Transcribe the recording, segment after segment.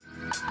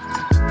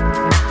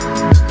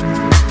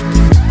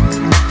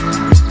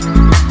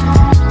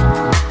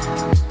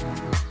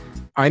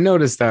I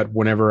noticed that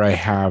whenever I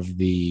have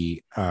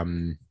the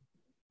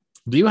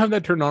do you have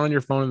that turned on your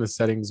phone in the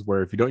settings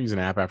where if you don't use an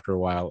app after a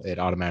while, it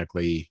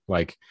automatically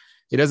like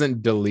it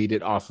doesn't delete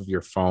it off of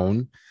your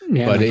phone,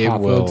 Yeah, but like it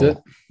offloads it.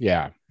 will.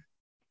 Yeah,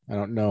 I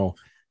don't know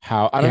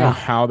Yeah,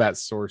 how that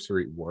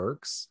sorcery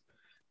works,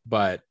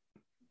 but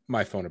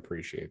my phone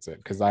appreciates it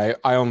because I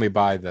only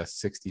buy the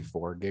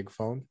 64 gig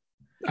phone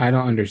I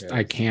don't understand.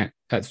 I because can't.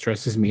 That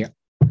stresses me.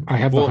 I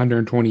have the well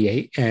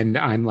 128 and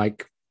I'm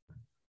like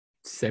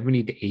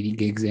 70 to 80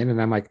 gigs in,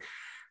 and I'm like,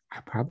 I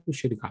probably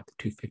should have got the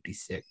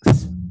 256.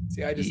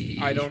 see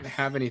I Yeah, don't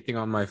have anything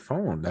on my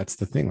phone. That's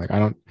the thing. Like I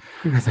don't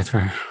that's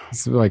right.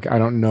 it's like I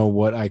don't know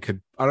what I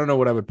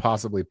would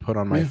possibly put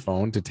on my Yeah,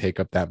 phone to take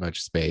up that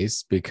much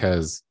space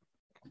because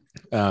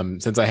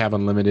since I have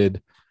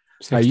unlimited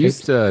sex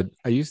tapes.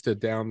 I used to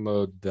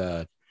download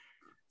the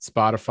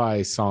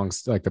Spotify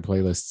songs like the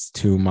playlists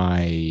to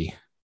my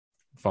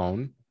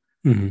phone,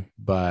 Mhm.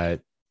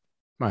 but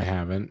I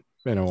haven't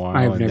in a while.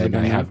 I've And never then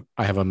done that.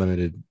 I have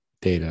unlimited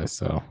data.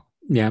 So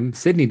Yeah,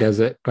 Sydney does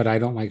it, but I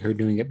don't like her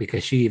doing it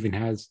because she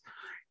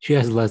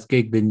has less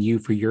gig than you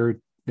for your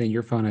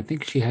phone. I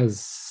think she has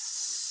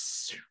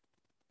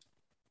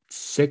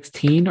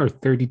 16 or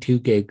 32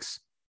 gigs,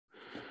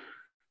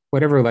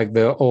 whatever like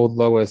the old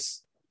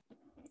lowest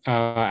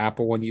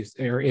Apple one used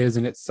or is,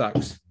 and it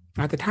sucks.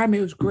 At the time,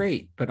 it was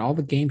great, but all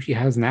the games she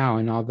has now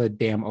and all the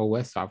damn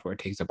OS software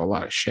takes up a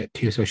lot of shit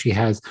too. So she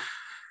has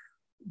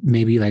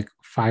maybe like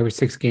 5 or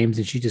 6 games,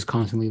 and she just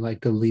constantly like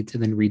deletes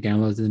and then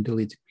re-downloads and then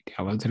deletes and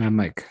re-downloads. And I'm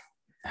like,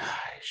 I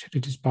should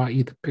have just bought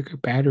you the bigger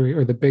battery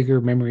or the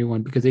bigger memory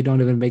one because they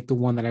don't even make the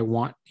one that I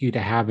want you to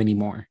have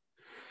anymore.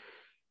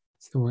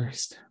 It's the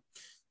worst.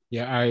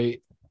 yeah,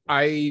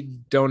 I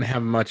don't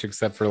have much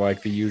except for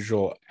like the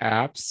usual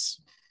apps.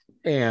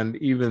 And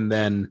even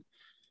then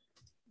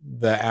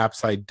the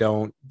apps I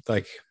don't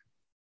like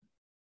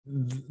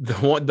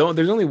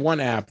there's only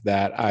one app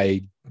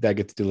that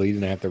gets deleted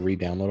and I have to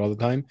re-download all the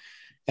time,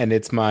 and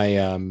it's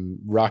my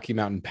Rocky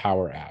Mountain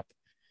Power app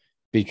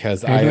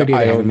because I had no idea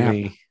they I had an app.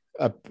 only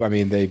I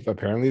mean they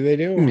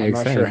do. I'm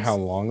Makes not sure how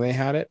sense. long they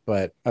had it,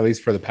 but at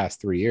least for the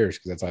past 3 years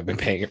because that's I've been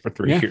paying it for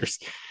three Yeah. years.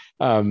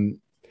 Um,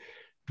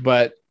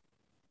 but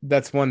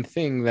that's one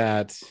thing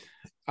that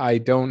I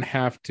don't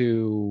have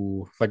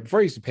to like before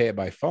I used to pay it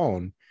by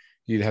phone.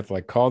 You'd have to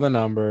like call the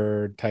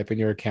number, type in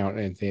your account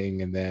and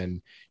thing, and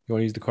then you want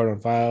to use the card on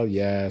file?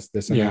 Yes,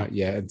 this Yeah. amount,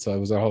 yeah. And so it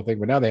was a whole thing.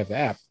 But now they have the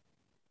app.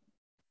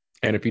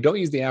 And if you don't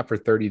use the app for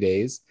 30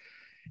 days,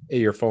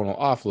 your phone will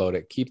offload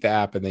it, keep the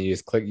app, and then you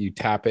just click, you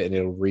tap it, and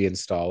it'll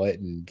reinstall it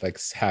and like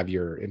have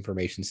your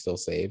information still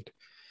saved.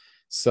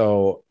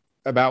 So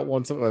about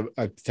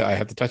I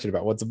have to touch it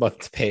about once a month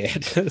to pay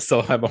it.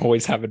 So I'm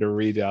always having to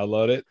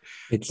re-download it.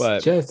 It's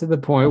But just to the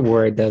point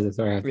where it does it.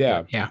 So I have to do it.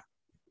 yeah, Yeah.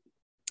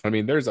 I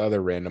mean, there's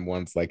other random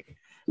ones like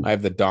I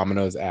have the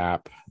Domino's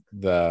app,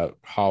 the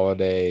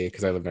Holiday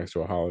because I live next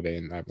to a Holiday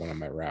and I have one on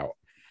my route.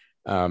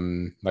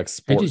 Like I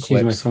Sport just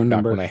use my Clips phone back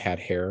when number. I had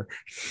hair.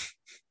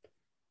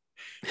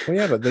 Well,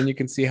 yeah, but then you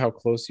can see how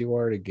close you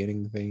are to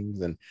getting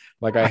things, and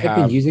like I I've been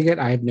have. using it.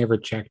 I've never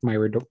checked my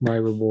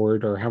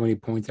reward or how many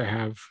points I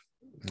have.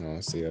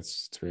 Oh, see,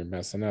 that's where you're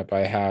messing up.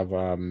 I have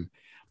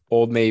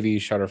Old Navy,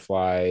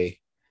 Shutterfly,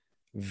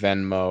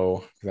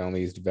 Venmo. I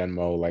only used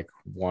Venmo like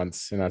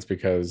once, and that's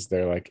because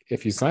they're like,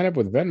 if you sign up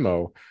with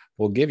Venmo,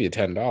 we'll give you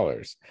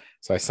 $10.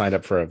 So I signed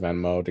up for a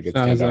Venmo to get So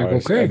the I ten was like,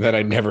 dollars, and okay. then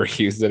I never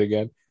used it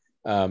again.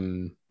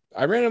 Um,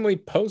 I randomly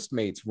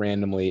Postmates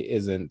randomly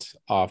isn't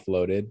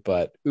offloaded,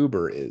 but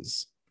Uber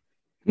is.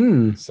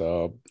 Hmm.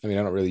 So I mean,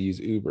 I don't really use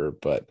Uber,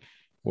 but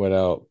what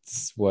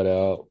else? What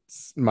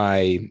else?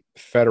 My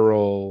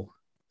federal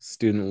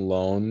student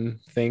loan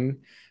thing.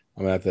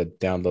 I'm gonna have to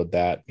download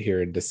that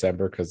here in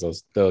December because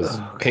those Oh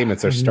God,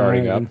 payments are I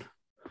starting up. know.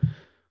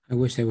 I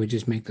wish they would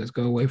just make those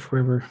go away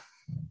forever.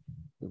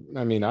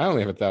 I mean, I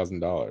only have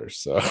 $1,000,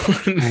 so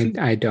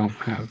I don't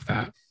have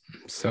that,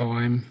 so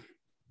I'm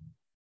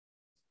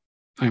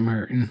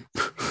hurting.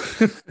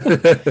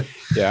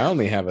 yeah, I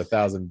only have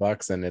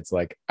 $1,000, and it's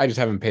like I just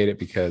haven't paid it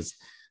because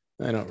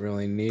I don't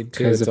really need to.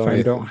 Because if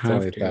I don't It's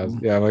only have a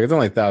thousand. to, Yeah, like it's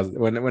only 1,000.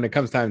 When it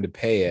comes time to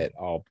pay it,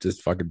 I'll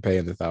just fucking pay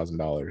in the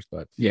 $1,000.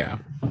 But yeah,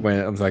 when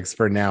I'm like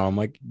for now, I'm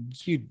like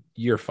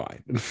you're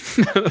fine.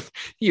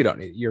 You don't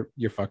need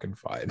you're fucking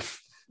fine.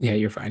 yeah,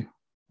 you're fine.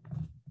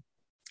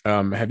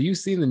 Have you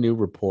seen the new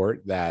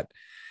report that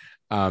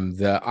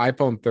the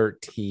iPhone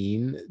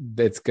 13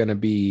 that's going to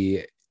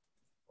be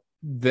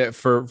that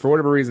for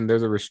whatever reason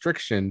there's a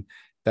restriction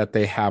that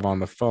they have on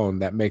the phone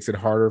that makes it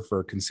harder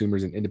for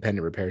consumers and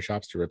independent repair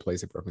shops to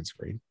replace a broken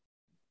screen.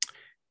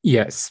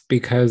 Yes,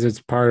 because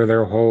it's part of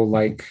their whole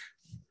like.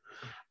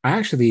 I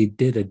actually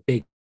did a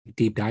big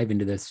deep dive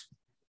into this.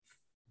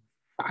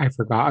 I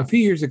forgot a few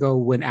years ago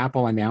when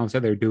Apple announced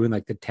that they're doing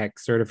like the tech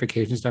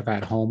certification stuff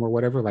at home or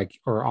whatever, like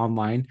or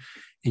online,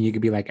 and you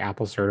could be like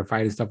Apple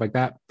certified and stuff like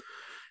that.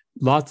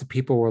 Lots of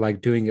people were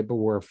like doing it, but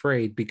were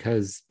afraid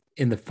because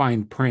in the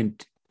fine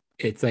print,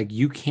 it's like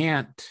you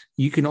can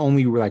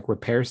only like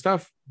repair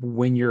stuff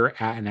when you're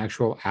at an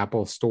actual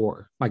Apple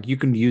store. Like you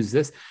can use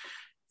this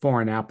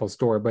for an Apple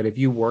store. But if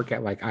you work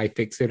at like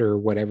iFixit or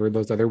whatever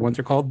those other ones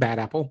are called, Bad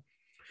Apple,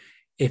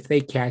 if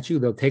they catch you,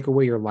 they'll take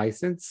away your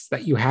license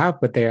that you have,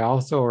 but they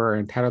also are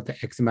entitled to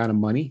X amount of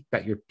money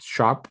that your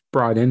shop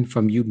brought in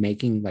from you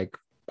making like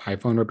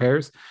iPhone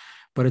repairs.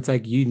 But it's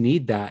like you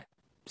need that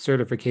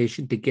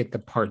certification to get the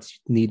parts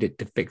needed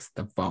to fix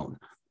the phone.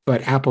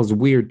 But Apple's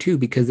weird too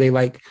because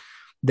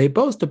they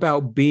boast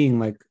about being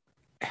like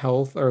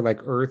health or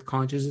like earth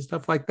conscious and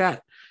stuff like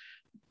that,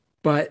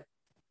 but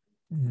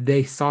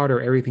they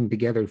solder everything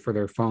together for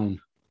their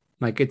phone.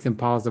 Like it's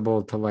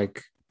impossible to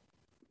like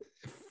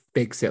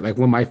fix it. Like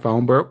when my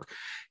phone broke,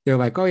 they're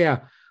like, oh yeah,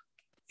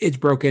 it's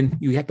broken.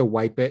 You have to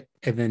wipe it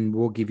and then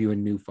we'll give you a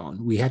new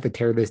phone. We have to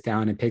tear this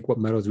down and take what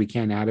metals we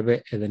can out of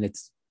it. And then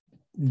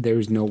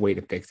there's no way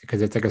to fix it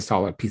because it's like a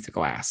solid piece of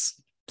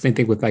glass. Same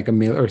thing with like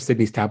Amelia or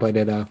Sydney's tablet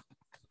at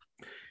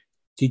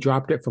she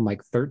dropped it from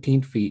like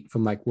 13 feet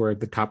from like where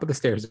the top of the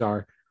stairs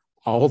are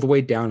all the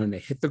way down and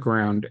it hit the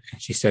ground.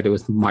 And she said it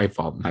was my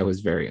fault. And I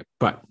was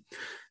but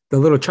the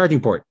little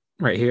charging port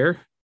right here,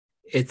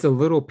 it's a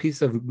little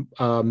piece of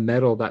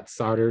metal that's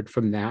soldered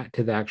from that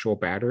to the actual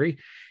battery,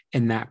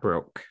 and that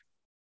broke.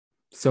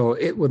 So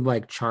it would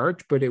like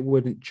charge, but it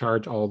wouldn't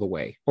charge all the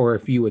way. Or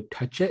if you would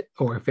touch it,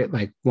 or if it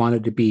like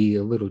wanted to be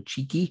a little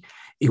cheeky,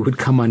 it would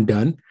come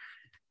undone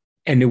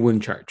and it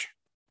wouldn't charge.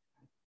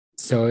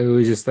 So it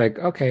was just like,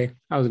 okay,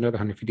 that was another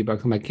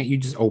 $150. I'm like, can't you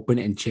just open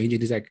it and change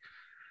it? He's like,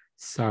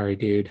 sorry,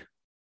 dude.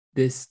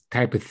 This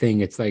type of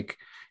thing, it's like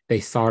they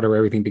solder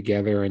everything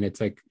together and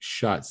it's like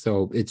shut.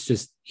 So it's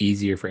just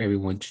easier for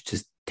everyone to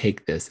just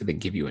take this and then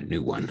give you a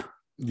new one.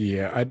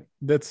 Yeah,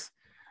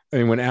 I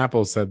mean, when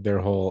Apple said their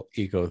whole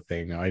eco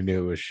thing, I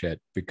knew it was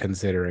shit. But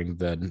considering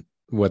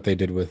what they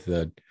did with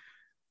the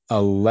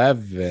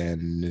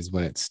 11 is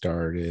when it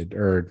started,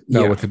 or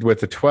no, Yeah. with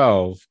the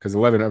 12, because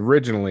 11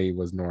 originally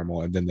was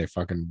normal, and then they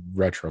fucking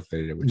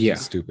retrofitted it, which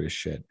is stupid as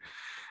shit.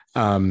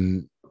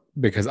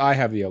 Because I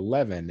have the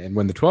 11, and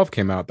when the 12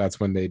 came out, that's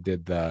when they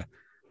did the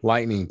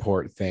lightning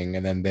port thing,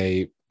 and then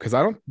because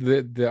I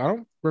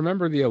don't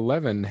remember the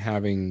 11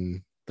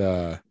 having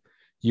the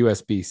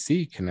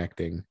USB-C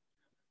connecting.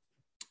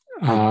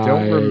 I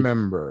don't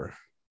remember.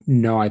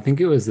 No, I think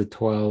it was the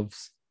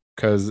 12s.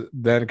 Because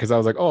I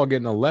was like, oh, I'll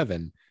get an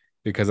 11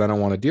 because I don't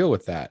want to deal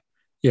with that.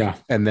 Yeah.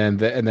 And then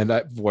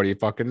what do you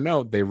fucking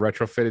know? They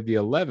retrofitted the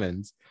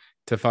 11s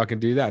to fucking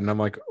do that. And I'm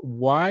like,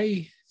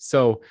 why?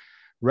 So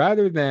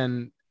rather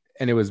than,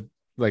 and it was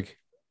like,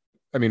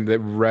 I mean, they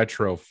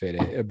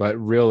retrofit it, but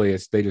really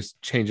they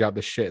just change out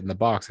the shit in the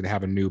box and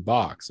have a new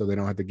box. So they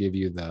don't have to give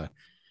you the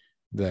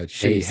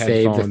shitty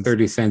save headphones. the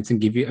 30 cents and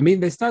give you, I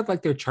mean, it's not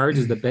like their charge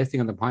is the best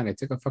thing on the planet.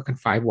 It's like a fucking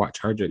 5-watt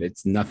charger.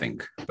 It's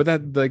nothing. But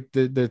that like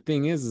the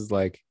thing is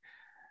like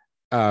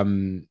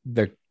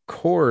the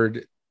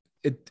cord,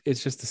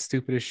 it's just the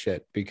stupidest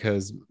shit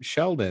because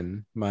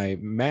Sheldon, my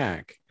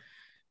Mac,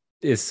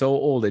 is so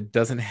old it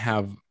doesn't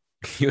have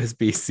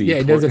USB-C. Yeah,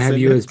 it doesn't have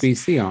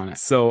USB-C on it.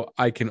 So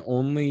I can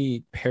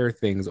only pair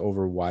things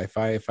over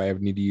Wi-Fi if I ever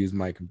need to use I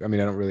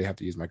mean, I don't really have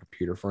to use my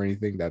computer for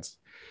anything.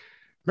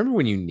 Remember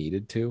when you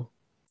needed to?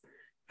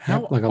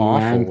 How like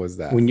awful was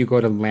that? When you go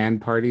to LAN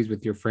parties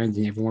with your friends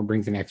and everyone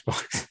brings an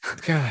Xbox.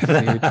 God,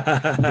 dude,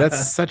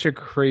 that's such a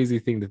crazy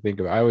thing to think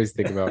about. I always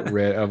think about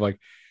Red. I'm like,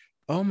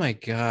 oh my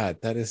God,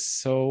 that is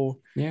so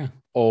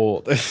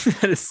old.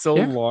 That is so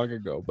long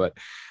ago. But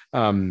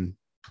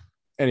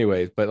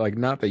anyways, but like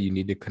not that you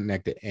need to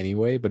connect it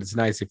anyway, but it's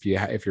nice if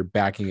you're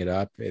backing it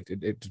up,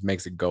 it just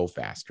makes it go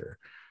faster.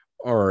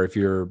 Or if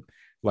you're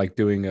like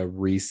doing a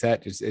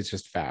reset, it's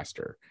just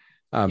faster.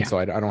 So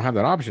I don't have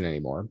that option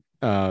anymore.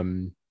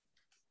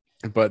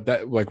 But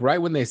that, like, right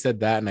when they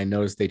said that, and I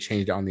noticed they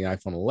changed it on the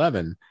iPhone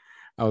 11,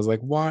 I was like,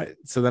 what?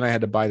 So then I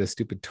had to buy the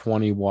stupid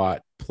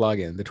 20-watt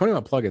plug-in. The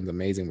 20-watt plug-in is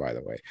amazing, by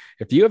the way.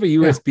 If you have a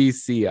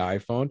USB-C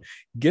iPhone,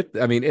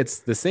 I mean, it's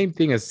the same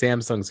thing as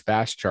Samsung's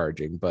fast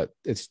charging, but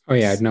it's I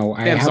have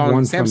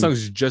one.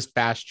 Samsung's just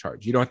fast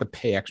charge. You don't have to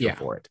pay extra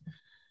for it.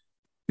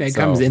 It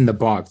comes in the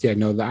box. Yeah,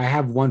 no, I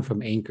have one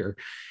from Anker.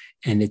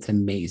 And it's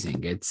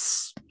amazing.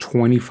 It's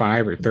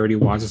 25 or 30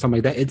 watts or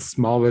something like that. It's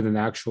smaller than the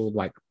actual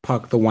like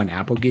puck, the one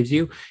Apple gives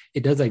you.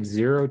 It does like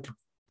 0 to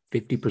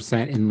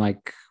 50% in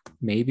like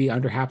maybe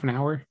under half an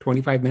hour,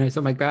 25 minutes,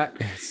 something like that.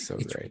 It's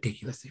great.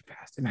 Ridiculously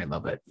fast, and I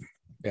love it.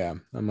 Yeah,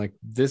 I'm like,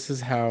 this is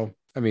how.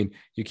 I mean,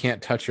 you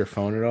can't touch your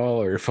phone at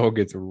all, or your phone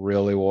gets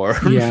really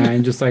warm. Yeah,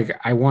 and just like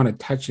I want to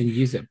touch and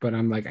use it, but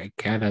I'm like, I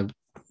gotta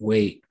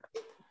wait.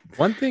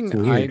 One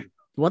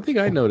thing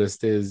I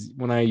noticed is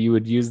when you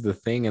would use the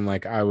thing, and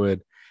like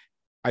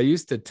I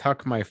used to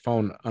tuck my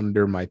phone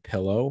under my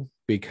pillow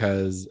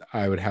because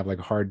I would have like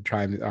a hard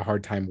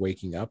time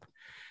waking up.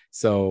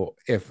 So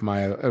if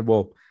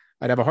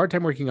I'd have a hard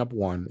time waking up,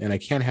 one, and I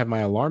can't have my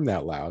alarm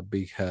that loud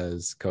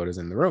because Coda's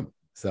in the room.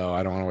 So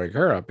I don't want to wake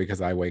her up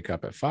because I wake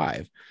up at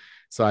 5.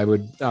 So I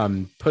would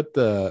put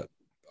the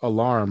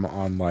alarm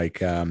on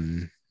like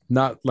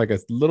not like a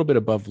little bit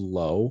above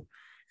low,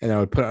 and I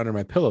would put it under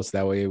my pillow so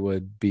that way it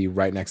would be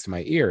right next to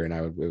my ear and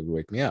it would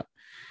wake me up.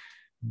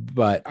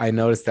 but I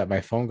noticed that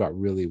my phone got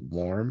really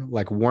warm,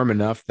 like warm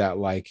enough that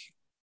like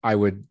I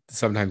would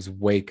sometimes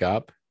wake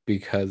up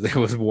because it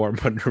was warm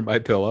under my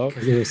pillow.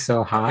 because it was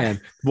so hot.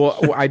 And well,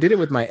 I did it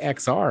with my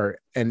XR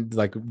and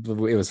like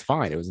it was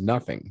fine. It was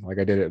nothing. Like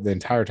I did it the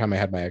entire time I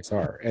had my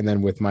XR. And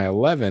then with my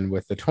 11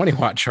 with the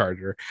 20-watt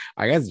charger,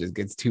 I guess it just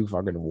gets too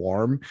fucking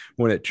warm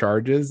when it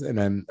charges. And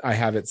then I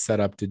have it set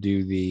up to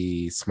do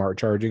the smart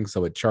charging.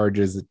 So it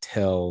charges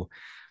till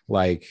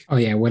like Oh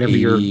yeah,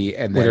 80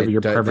 and then whatever it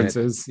your does preference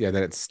is, then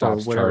it or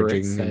stops whatever it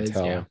charging says.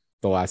 Yeah. until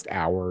the last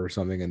hour or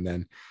something. And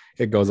then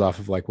it goes off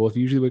of like, well, if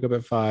you usually wake up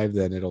at 5,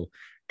 then it'll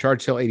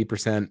charge till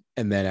 80%,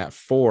 and then at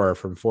 4,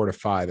 from 4 to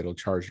 5, it'll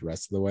charge the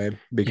rest of the way.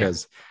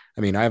 Because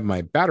I mean, I have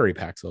my battery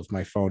pack, so if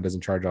my phone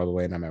doesn't charge all the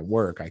way and I'm at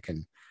work, I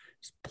can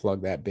just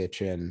plug that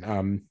bitch in.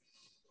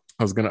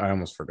 I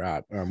almost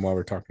forgot while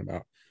we're talking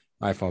about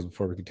iPhones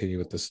before we continue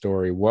with the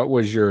story. What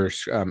was your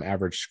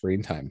average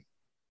screen time?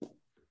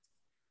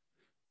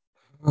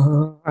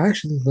 I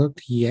actually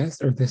looked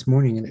this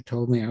morning, and it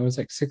told me I was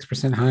like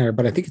 6% higher.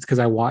 But I think it's because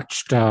I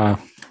watched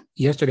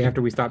yesterday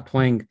after we stopped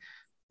playing.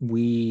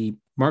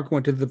 Mark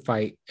went to the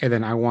fight, and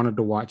then I wanted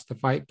to watch the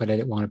fight, but I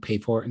didn't want to pay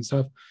for it and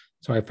stuff.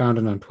 So I found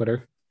it on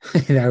Twitter,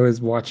 and I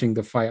was watching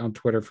the fight on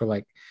Twitter for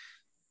like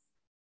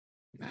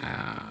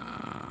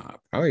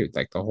probably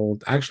like the whole.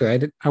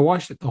 Actually, I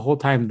watched it the whole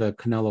time the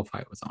Canelo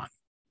fight was on.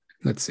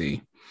 Let's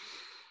see.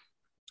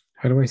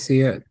 How do I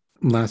see it?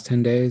 Last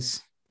 10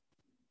 days.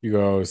 You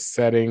go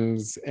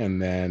settings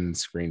and then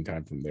screen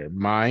time from there.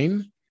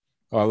 Mine,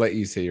 I'll let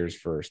you say yours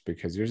first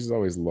because yours is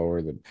always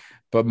lower than,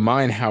 but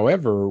mine,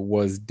 however,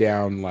 was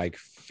down like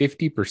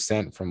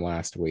 50% from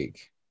last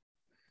week.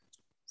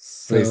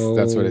 At least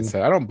that's what it So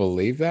said. I don't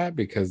believe that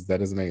because that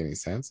doesn't make any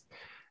sense.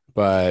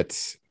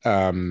 But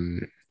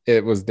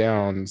it was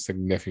down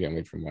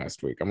significantly from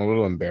last week. I'm a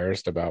little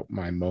embarrassed about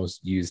my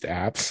most used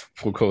apps.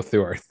 We'll go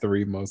through our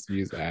 3 most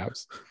used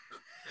apps.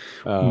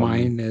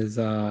 mine is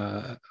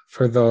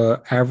for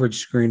the average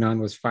screen on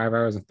was 5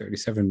 hours and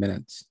 37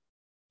 minutes.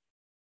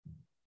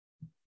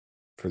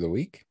 For the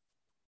week?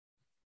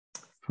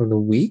 For the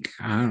week,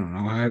 I don't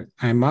know.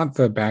 I'm on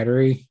the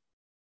battery,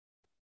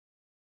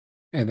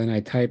 and then I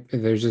type.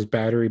 There's just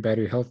battery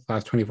health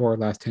last 24,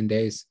 last 10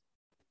 days.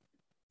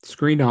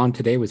 Screen on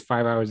today was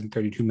 5 hours and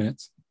 32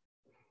 minutes.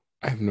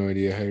 I have no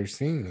idea how you're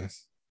seeing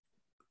this.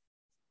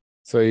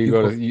 So you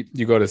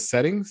go to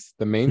settings,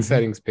 the main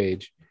settings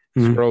page,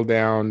 scroll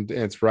down, and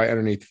it's right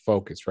underneath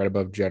focus, right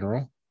above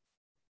general.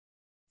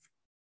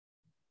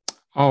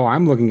 Oh,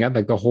 I'm looking at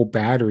like the whole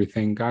battery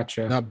thing.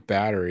 Gotcha. Not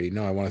battery.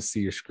 No, I want to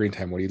see your screen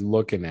time. What are you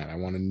looking at? I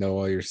want to know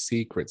all your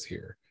secrets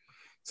here.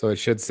 So it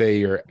should say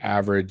your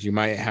average. You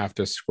might have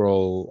to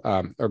scroll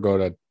or go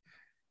to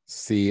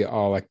see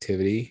all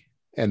activity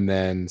and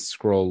then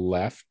scroll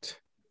left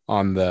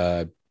on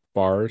the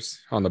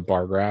bars on the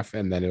bar graph,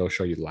 and then it'll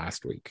show you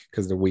last week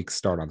because the weeks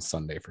start on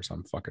Sunday for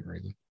some fucking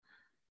reason.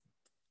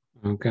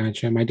 Oh,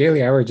 gotcha. My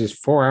daily average is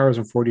 4 hours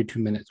and 42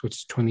 minutes, which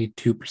is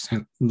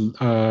 22%,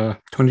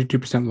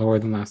 22% lower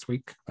than last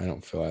week. I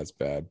don't feel as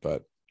bad,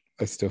 but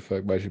I still feel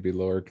like mine should be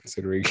lower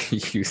considering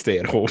you stay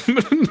at home.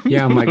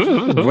 Yeah, I'm like,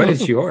 what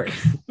is yours?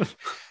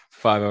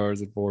 5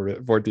 hours and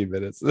 14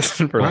 minutes.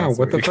 Wow,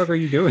 what the fuck are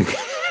you doing?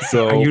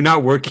 So are you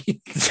not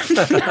working?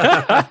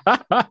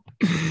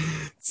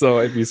 So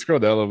if you scroll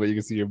down a little bit, you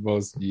can see your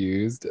most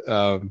used.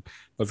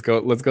 Let's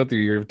go through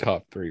your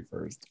top 3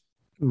 first.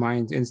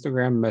 Mine's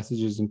Instagram,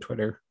 messages, and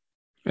Twitter,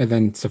 and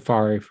then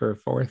Safari for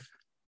 4th.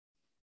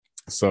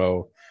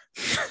 So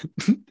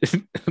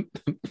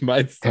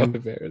mine's so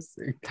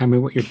embarrassing. Tell me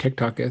what your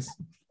TikTok is.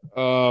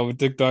 Oh,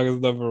 TikTok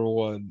is number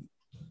 1.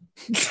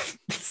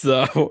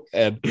 So,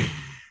 and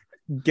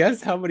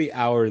guess how many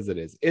hours it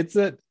is. It's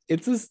a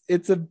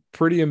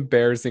pretty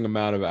embarrassing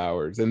amount of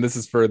hours, and this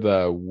is for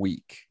the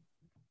week.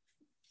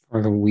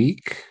 For the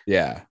week?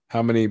 Yeah.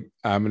 How many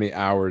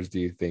hours do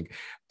you think?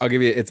 I'll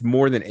give you. It's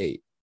more than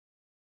 8.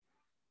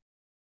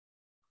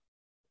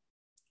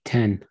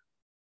 10.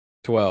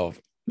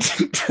 12.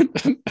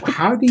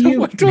 How do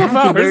you 12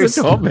 hours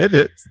and 12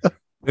 minutes?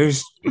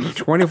 There's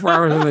 24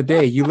 hours in the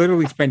day. You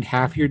literally spend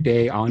half your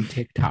day on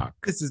TikTok.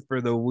 This is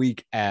for the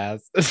week,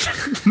 ass.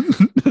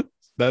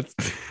 That's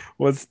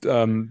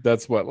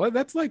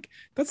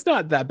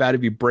not that bad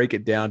if you break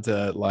it down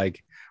to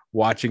like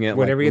watching it.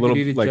 Whatever like, you have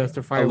to do to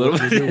justify a little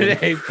bit.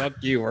 Hey, fuck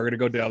you. We're gonna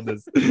go down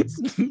this.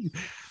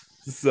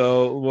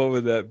 So what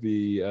would that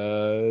be?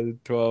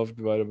 12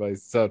 divided by,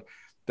 so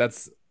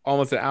that's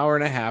almost an hour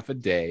and a half a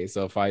day.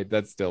 So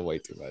that's still way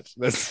too much.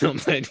 That's still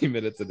 90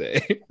 minutes a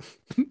day.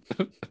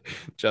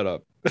 Shut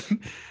up.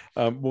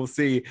 We'll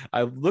see.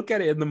 I look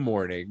at it in the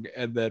morning,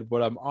 and then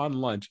when I'm on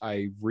lunch,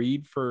 I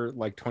read for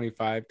like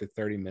 25 to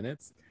 30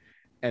 minutes.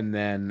 And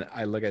then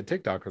I look at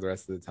TikTok for the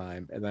rest of the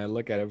time. And then I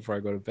look at it before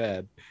I go to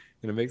bed.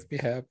 And it makes me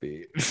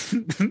happy.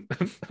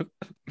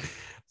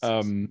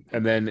 And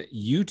then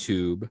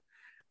YouTube,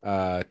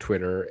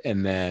 Twitter,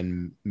 and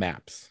then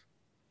Maps.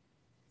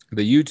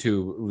 The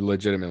YouTube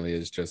legitimately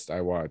is just I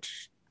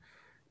watch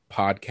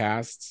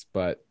podcasts,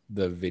 but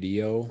the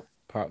video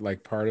part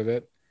of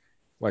it,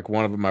 like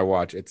one of them I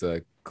watch, it's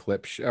a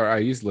or I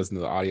used to listen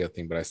to the audio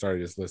thing, but I started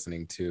just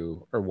listening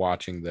to or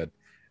watching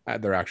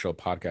their actual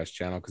podcast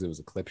channel because it was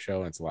a clip show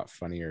and it's a lot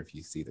funnier if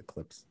you see the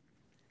clips.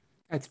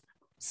 That's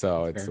It's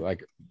fair.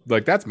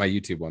 like that's my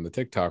YouTube one. The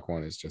TikTok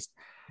one is just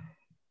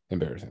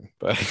embarrassing.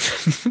 But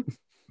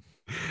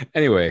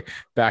anyway,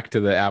 back to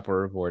the Apple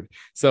report.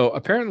 So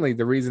apparently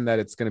the reason that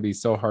it's going to be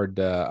so hard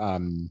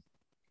to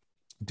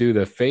do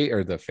the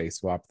face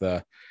swap,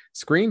 the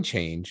screen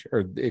change,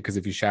 or because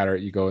if you shatter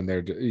it, you go in there.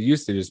 It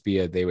used to just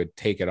be they would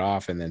take it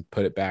off and then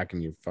put it back,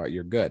 and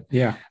you're good.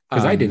 Yeah,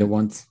 because I did it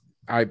once.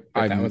 I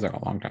that was like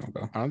a long time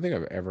ago. I don't think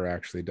I've ever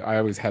actually. I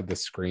always had the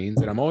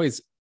screens, and I'm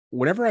always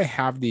whenever I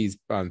have these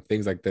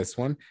things like this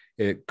one,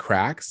 it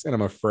cracks, and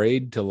I'm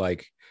afraid to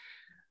like.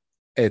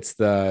 It's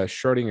the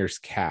Schrodinger's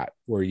cat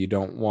where you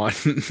don't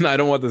want. I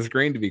don't want the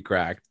screen to be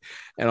cracked,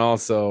 and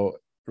also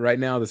right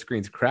now the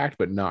screen's cracked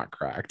but not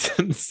cracked.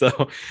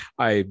 So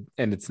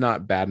it's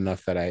not bad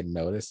enough that I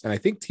noticed. And I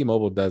think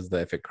T-Mobile does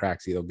that. If it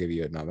cracks, it'll give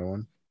you another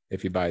one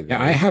if you buy.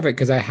 Yeah, I have it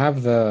because I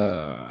have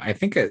I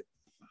think it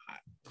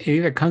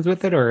either comes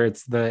with it or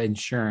it's the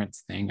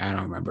insurance thing. I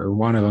don't remember.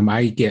 One of them,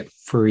 I get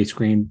free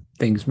screen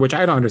things, which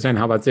I don't understand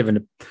how that's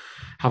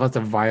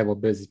a viable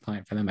business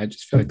plan for them. I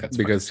just feel like that's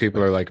because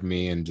people are like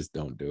me and just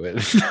don't do it.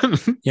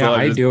 Yeah, So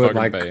I do it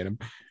like paying them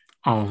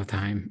all the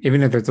time.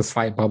 Even if there's a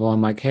slight bubble,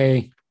 I'm like,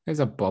 hey, there's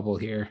a bubble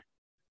here.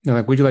 They're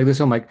like, would you like this?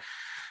 I'm like,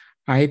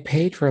 I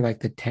paid for like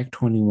the Tech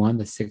 21,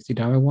 the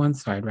 $60 one,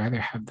 so I'd rather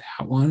have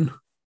that one.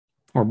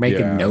 Or make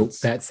a note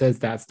that says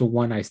that's the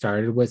one I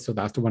started with, so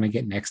that's the one I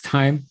get next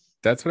time.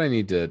 That's what I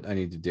need to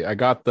do. I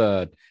got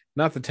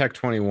not the Tech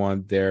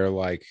 21. They're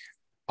like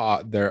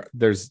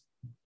there's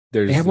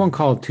they have one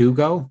called To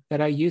Go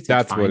that I use.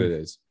 That's what it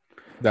is.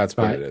 That's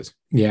what it is.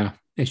 Yeah.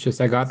 It's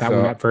just I got that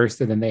one at first,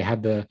 and then they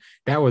had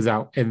that was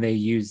out, and they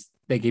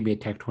gave me a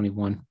Tech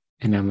 21.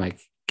 And I'm like,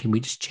 can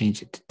we just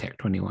change it to Tech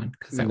 21?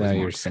 Because that was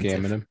more expensive.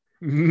 Scamming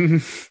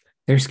them.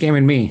 They're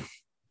scamming me.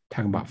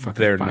 Talking about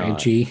fucking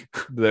 5G.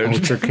 They're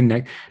Ultra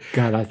Connect.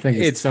 God, I think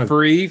it's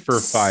free for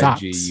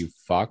 5G, you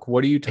fuck.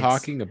 What are you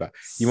talking about?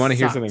 You want to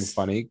hear something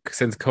funny?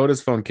 Since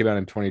Coda's phone came out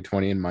in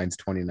 2020 and mine's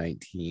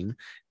 2019,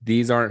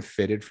 these aren't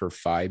fitted for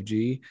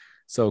 5G.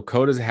 So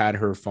Coda's had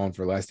her phone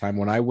for less time.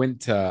 When I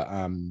went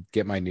to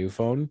get my new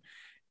phone,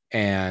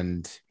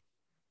 and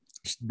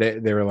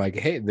they were like,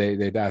 hey,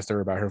 they'd asked her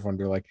about her phone.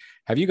 They're like,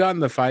 have you gotten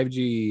the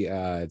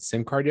 5G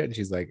SIM card yet? And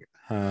she's like,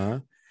 huh?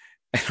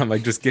 And I'm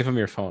like, just give him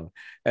your phone.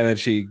 And then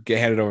she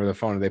handed over the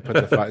phone, and they put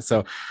the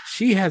so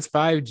she has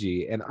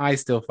 5G and I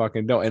still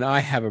fucking don't. And I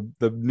have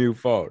the new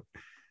phone.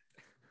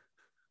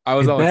 I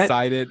was all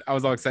excited.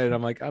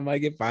 I'm like, I might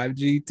get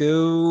 5G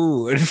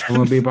too. I'm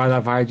gonna be by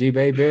that 5G,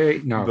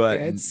 baby. No,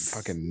 but it's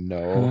fucking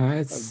no.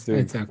 It's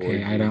okay.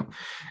 4G. I don't.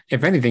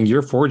 If anything,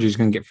 your 4G is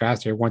gonna get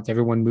faster once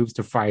everyone moves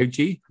to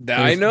 5G.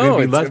 I know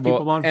it's less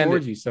people on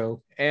 4G,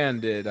 so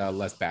it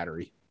less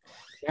battery.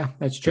 Yeah,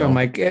 that's true.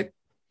 So,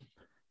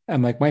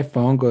 I'm like, my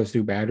phone goes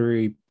through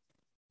battery.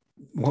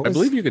 I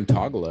believe you can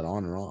toggle it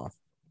on or off.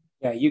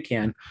 Yeah, you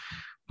can.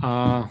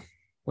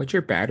 What's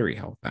your battery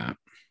health at?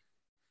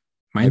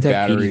 Mine's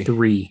at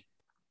 83.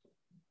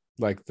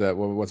 Like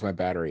what's my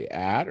battery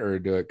at, or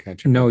do it? Can I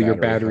check your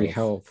battery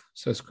health.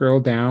 So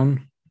scroll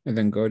down and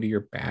then go to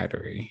your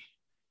battery.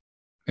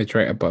 It's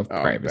right above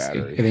privacy,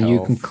 and then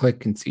you can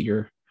click and see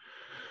your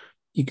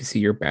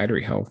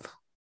battery health.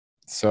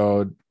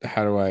 So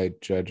how do I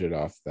judge it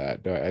off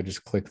that? Do I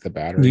just click the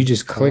battery? You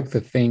just click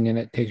the thing and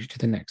it takes you to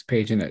the next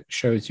page, and it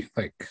shows you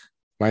like.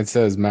 Mine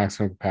says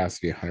maximum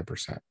capacity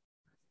 100%.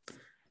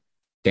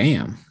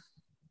 Damn.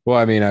 Well,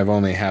 I mean, I've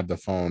only had the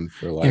phone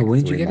for like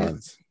 3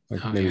 months,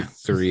 maybe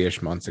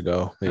 3-ish months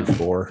ago, maybe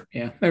 4.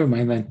 Yeah, never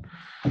mind then.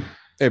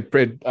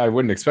 I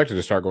wouldn't expect it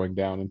to start going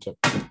down until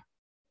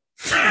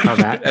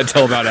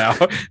until about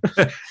now.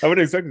 I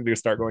wouldn't expect it to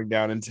start going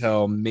down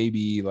until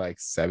maybe like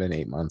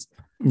 7-8 months.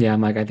 Yeah,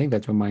 I'm like, I think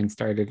that's when mine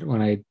started.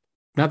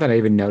 Not that I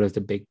even noticed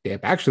a big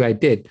dip. Actually, I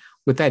did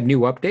with that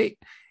new update.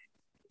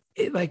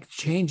 It like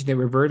changed. They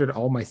reverted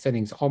all my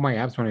settings. All my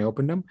apps when I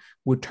opened them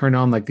would turn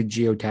on like the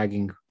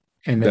geotagging,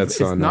 and it's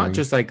not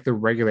just like the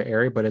regular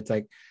area, but it's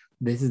like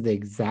this is the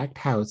exact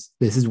house.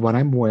 This is what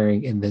I'm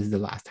wearing, and this is the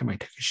last time I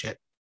took a shit.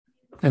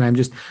 And I'm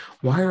just,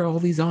 why are all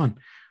these on?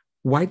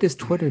 Why does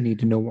Twitter need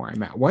to know where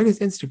I'm at? Why does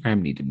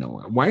Instagram need to know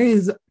where? Why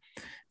is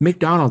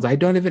McDonald's? I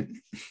don't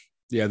even.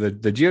 Yeah, the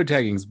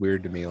geotagging is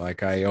weird to me.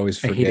 Like I always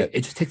forget. I hate it.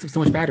 It just takes up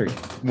so much battery.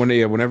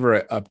 Whenever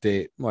I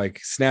update,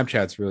 like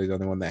Snapchat's really the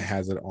only one that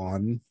has it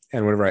on,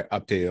 and whenever I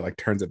update it, like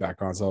turns it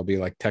back on. So I'll be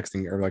like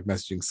texting or like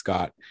messaging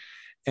Scott,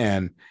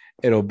 and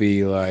it'll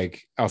be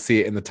like I'll see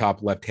it in the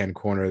top left-hand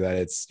corner that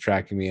it's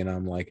tracking me, and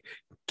I'm like,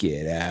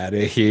 get out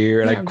of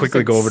here, and I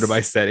quickly go over to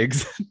my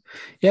settings.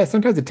 Yeah,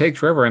 sometimes it takes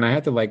forever, and I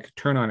have to like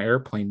turn on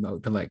airplane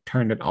mode to like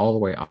turn it all the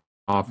way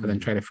off, and then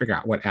try to figure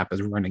out what app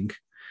is running.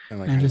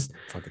 I'm just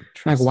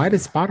like, why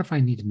does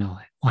Spotify need to know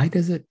it? Why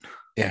does it?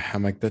 Yeah,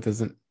 I'm like, that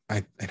doesn't.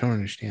 I don't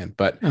understand.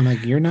 But I'm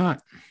like, you're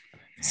not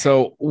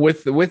So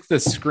with the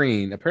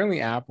screen,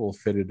 apparently Apple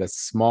fitted a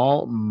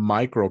small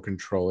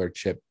microcontroller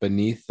chip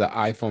beneath the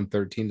iPhone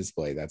 13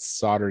 display that's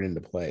soldered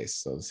into place.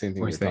 So the same Of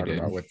thing we course were they talking did.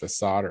 about with the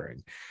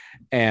soldering.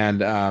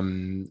 And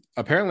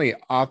apparently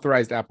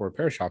authorized Apple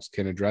repair shops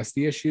can address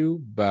the issue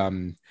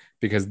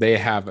because they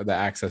have the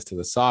access to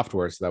the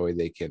software, so that way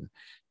they can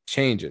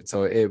change it.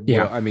 So it will,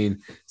 Yeah. I mean,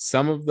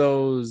 some of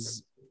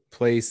those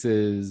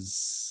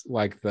places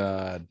like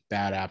the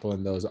Bad Apple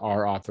and those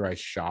are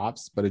authorized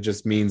shops, but it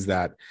just means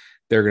that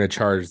they're going to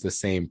charge the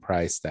same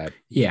price that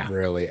Yeah.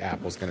 really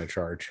Apple's going to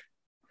charge.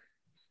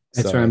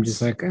 That's So why I'm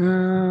just like, have you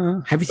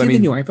I seen the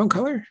mean, new iPhone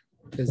color?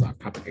 This is off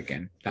topic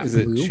again. That is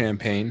it blue?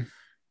 champagne?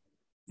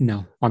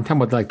 No, I'm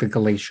talking about like the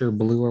glacier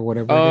blue or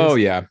whatever it Oh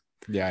is. yeah.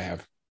 Yeah, I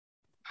have.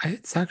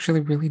 It's actually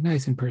really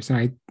nice in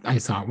person. I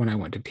saw it when I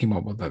went to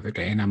T-Mobile the other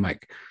day, and I'm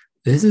like,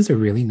 this is a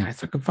really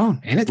nice looking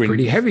phone, and it's When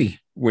pretty heavy.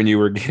 when you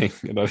were getting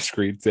another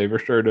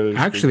screensaver or another screen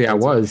Actually, I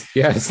protector? was.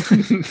 Yes.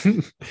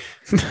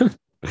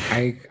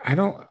 I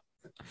don't.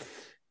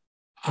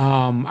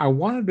 I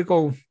wanted to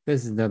go.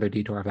 This is another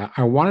detour of that.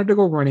 I wanted to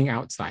go running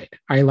outside.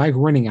 I like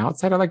running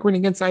outside. I like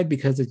running inside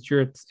because it's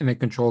in a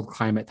controlled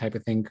climate type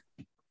of thing,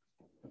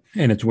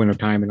 and it's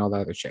wintertime and all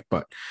that other shit.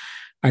 But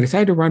I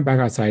decided to run back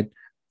outside.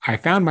 I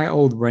found my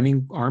old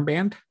running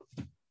armband.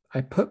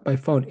 I put my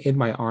phone in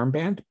my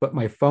armband, but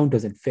my phone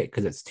doesn't fit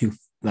because it's too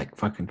like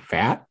fucking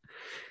fat.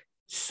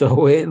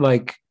 So it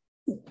like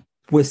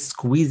was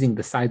squeezing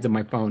the sides of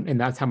my phone, and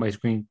that's how my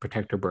screen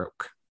protector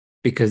broke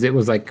because it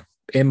was like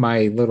in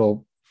my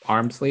little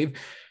arm sleeve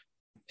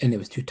and it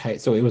was too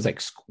tight. So it was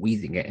like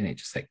squeezing it and it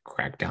just like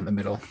cracked down the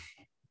middle.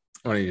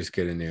 Why don't you just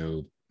get a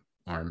new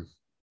arm?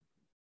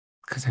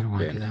 Because I don't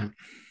want to do that.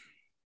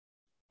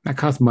 That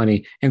costs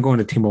money, and going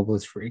to T-Mobile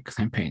is free because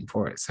I'm paying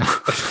for it. So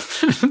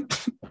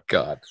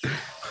God.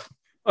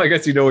 Well, I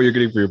guess you know what you're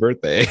getting for your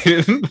birthday.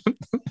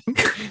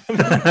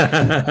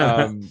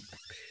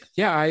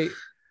 Yeah, I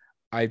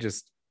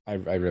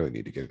really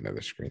need to get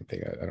another screen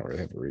thing. I don't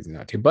really have a reason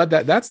not to. But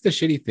that's the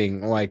shitty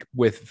thing. Like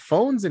with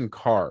phones and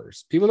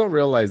cars, people don't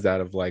realize that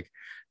of like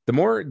the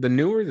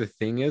newer the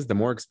thing is, the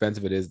more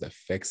expensive it is to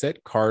fix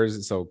it.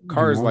 Cars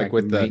like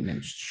with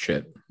maintenance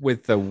shit.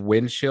 With the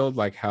windshield,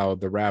 like how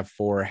the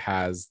RAV4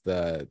 has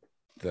the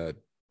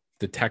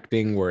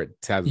detecting where it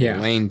has the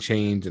lane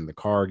change and the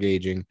car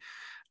gauging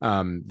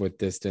with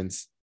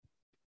distance.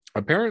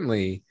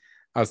 Apparently,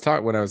 I was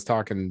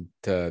talking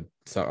to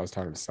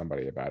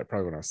somebody about it,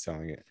 probably when I was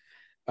selling it.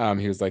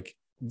 He was like,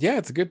 yeah,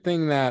 it's a good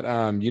thing that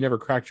you never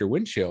cracked your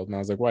windshield. And I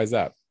was like, why is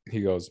that?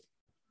 He goes,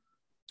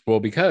 well,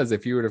 because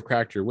if you would have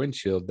cracked your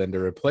windshield, then to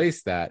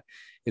replace that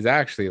is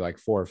actually like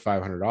 $400 or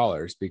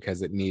 $500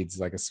 because it needs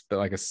like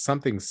a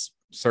something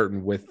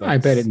certain with like, I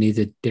bet it needs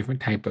a different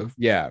type of.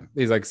 Yeah,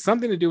 he's like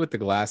something to do with the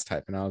glass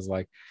type, and I was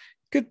like,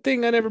 good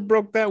thing I never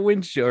broke that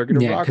windshield or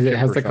Because it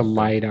has like something. a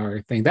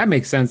LiDAR thing. That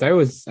makes sense. I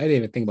didn't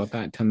even think about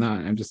that until now.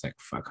 I'm just like,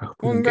 fuck.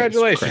 Well,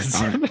 congratulations.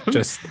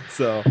 Just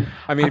so,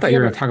 I mean, I thought you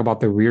were going to talk about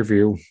the rear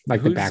view,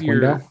 like the back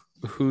window.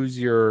 Who's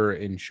your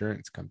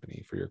insurance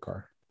company for your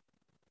car?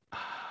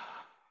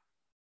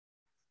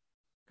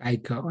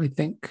 Geico, I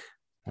think.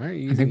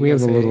 I think we have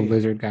the little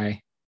lizard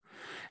guy.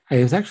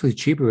 It was actually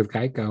cheaper with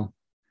Geico.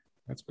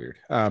 That's weird.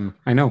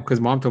 I know, because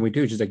mom told me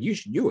too. She's like, you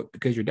should do it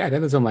because your dad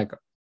does. I'm like,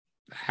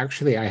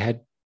 actually, I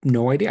had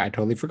no idea. I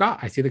totally forgot.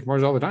 I see the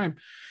commercials all the time,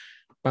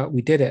 but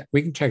we did it.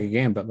 We can check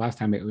again, but last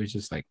time it was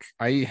just like,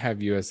 I have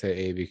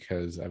USAA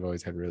because I've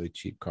always had really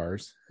cheap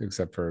cars,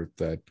 except for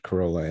the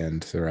Corolla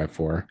and the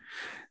RAV4.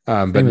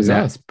 But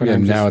now, us, but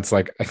now it's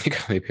like I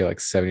think I pay like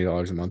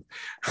 $70 a month.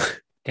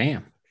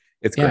 Damn,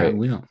 it's great.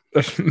 We don't.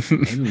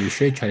 Maybe we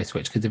should try to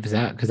switch because if it's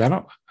that, because I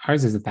don't.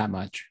 Ours isn't that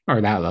much or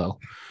that low.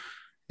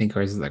 I think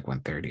ours is like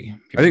 130.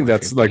 I think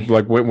that's like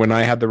when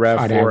I had the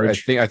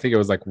RAV4, I think it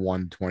was like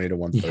 120 to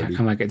 130. Yeah,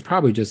 I'm like, it's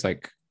probably just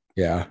like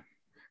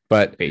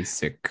but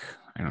basic.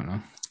 I don't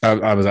know.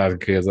 I was asking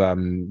because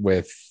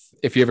with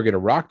if you ever get a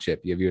rock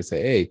chip, you have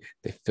USAA,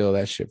 they fill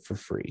that shit for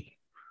free.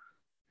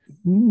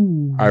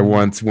 Ooh. I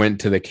once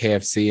went to the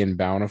KFC in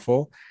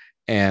Bountiful,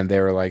 and they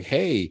were like,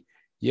 "Hey,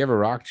 you have a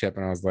rock chip?"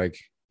 And I was like,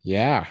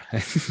 "Yeah,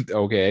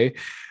 okay."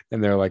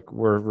 And they're like,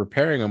 we're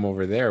repairing them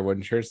over there. What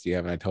insurance do you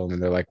have? And I told them,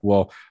 and they're like,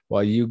 well,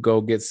 while you go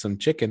get some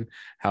chicken,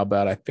 how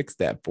about I fix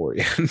that for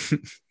you?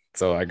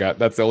 So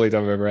that's the only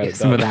time I've ever had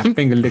some of that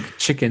finger lick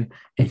chicken,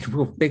 and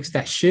we'll fix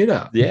that shit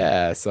up.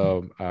 Yeah.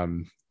 So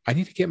I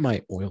need to get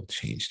my oil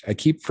changed. I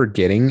keep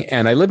forgetting,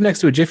 and I live next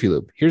to a Jiffy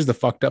Lube. Here's the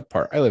fucked up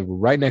part: I live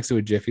right next to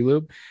a Jiffy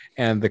Lube,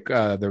 and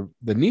the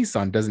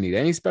Nissan doesn't need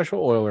any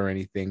special oil or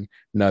anything.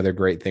 Another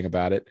great thing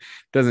about it,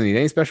 doesn't need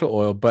any special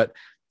oil, but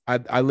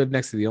I live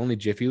next to the only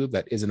Jiffy Lube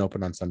that isn't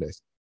open on Sundays.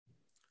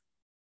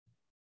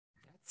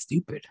 That's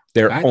stupid.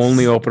 They're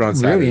only open on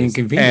Saturdays. Really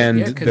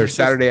inconvenient. And their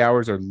Saturday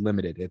hours are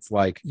limited. It's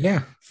like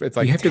it's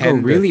like you have to go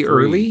really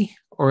early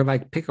or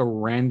like pick a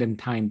random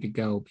time to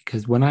go.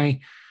 Because when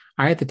I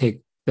had to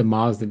take the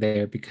Mazda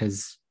there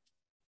because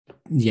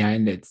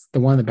and it's the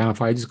one in the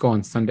Bountiful. I just go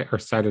on Sunday or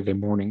Saturday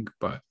morning,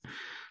 but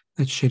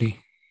that's shitty.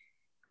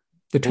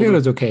 The Well, the,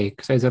 Toyota's okay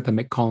because I just have to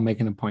make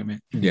an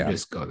appointment and you yeah.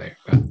 just go there.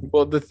 But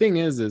Well, the thing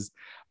is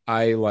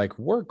I like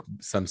work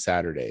some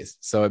Saturdays,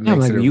 so it yeah,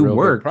 makes like it a you real big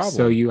work, so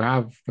problem. you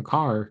have the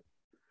car.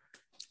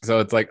 So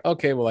it's like,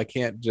 okay, well, I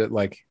can't just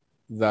like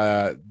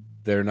the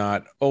they're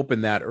not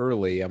open that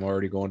early. I'm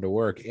already going to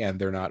work, and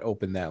they're not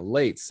open that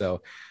late.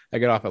 So I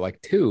get off at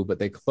like 2, but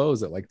they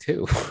close at like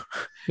 2.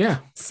 Yeah.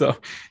 So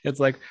it's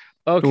like,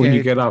 So when you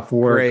okay, get off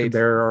work, great.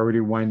 they're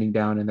already winding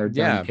down and they're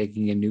done Yeah.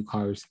 taking in new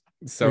cars.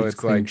 They're So just it's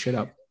cleaning like, shit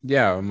up.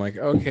 yeah, I'm like,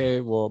 okay,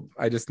 well,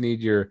 I just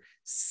need your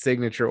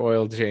signature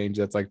oil change.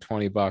 That's like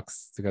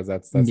 $20 because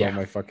that's all Yeah.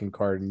 my fucking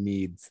car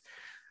needs.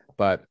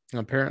 But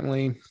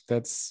apparently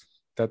that's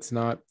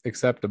not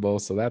acceptable.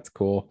 So that's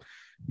cool.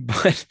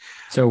 But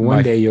So one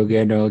my day you'll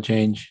get an oil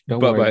change.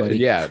 Don't worry, but buddy.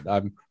 yeah,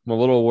 I'm a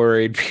little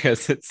worried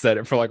because it said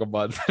it for like a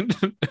month and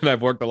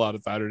I've worked a lot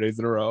of Saturdays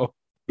in a row.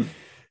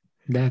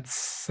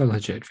 That's a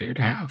legit fear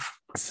to have.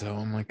 So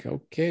I'm like,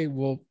 okay,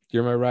 well,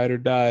 you're my ride or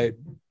die.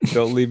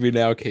 Don't leave me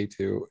now,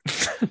 K2.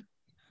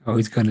 Oh,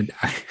 he's gonna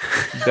die.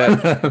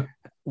 That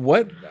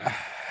what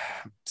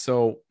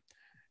so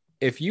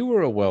if you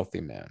were a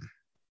wealthy man,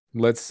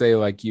 let's say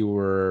like you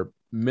were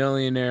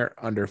millionaire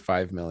under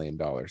 $5 million,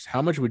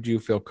 how much would you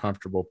feel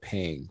comfortable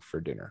paying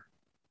for dinner?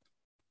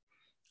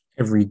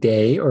 Every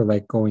day or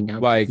like going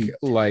out to eat.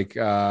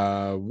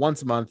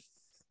 Once a month.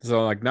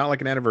 So like not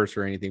like an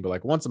anniversary or anything, but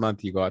like once a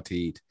month you go out to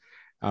eat.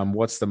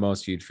 What's the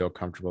most you'd feel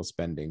comfortable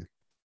spending?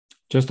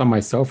 Just on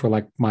myself or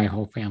like my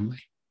whole family.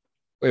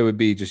 It would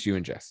be just you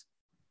and Jess.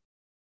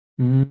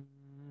 Mm,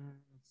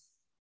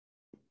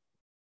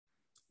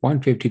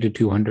 150 to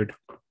 200.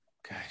 God,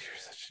 you're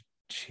such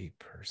a cheap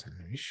person.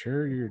 Are you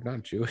sure you're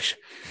not Jewish?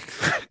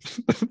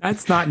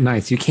 That's not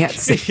nice. You can't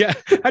say Yeah.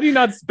 How do you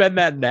not spend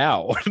that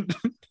now?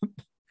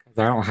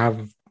 I don't have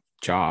a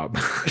job.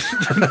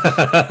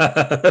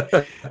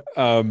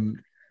 um,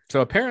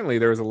 so apparently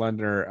there was a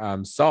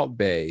Londoner, Salt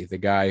Bay, the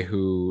guy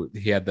who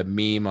he had the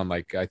meme on,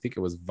 like, I think it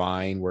was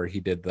Vine, where he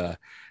cooked the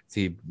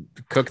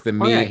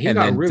Oh yeah, meat he and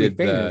got then really did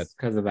famous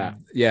because of that.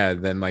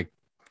 then like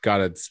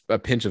got a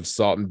pinch of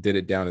salt and did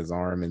it down his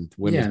arm, and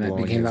wind Yeah, was and that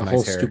blowing became his that whole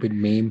nice hair. stupid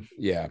meme.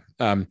 Yeah.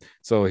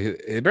 So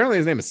apparently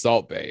his name is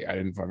Salt Bay. I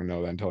didn't fucking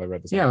know that until I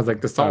read this. Yeah, I was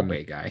like the Salt Um,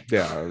 Bay guy.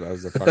 yeah, I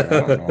was a fucking, I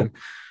don't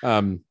know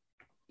him.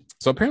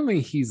 So apparently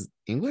he's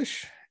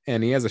English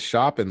and he has a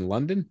shop in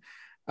London.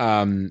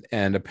 And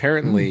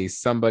apparently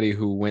somebody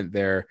who went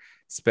there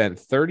spent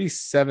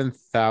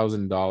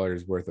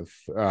 $37,000 worth of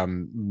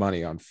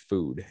money on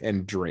food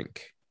and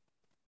drink.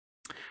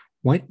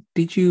 What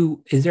did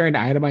you? Is there an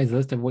itemized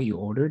list of what you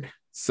ordered?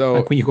 So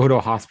Like when you go to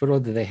a hospital,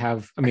 do they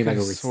have? I mean, like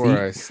a swore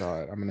I receipt. saw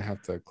it. I'm gonna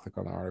have to click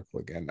on the article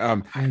again.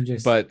 I'm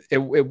just But it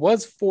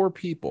was 4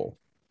 people.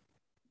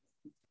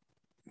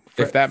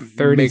 If that makes it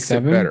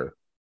 37. better.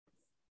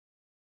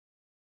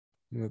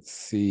 Let's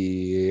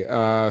see.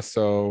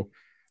 So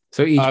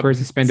each Uh,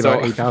 person spent so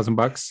about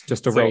 $8,000,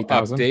 just over so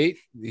 8,000, update.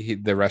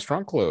 The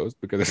restaurant closed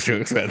because it's too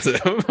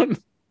expensive.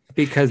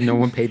 because no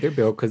one paid their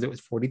bill because it was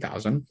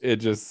 40,000. It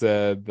just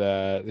said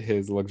that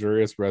his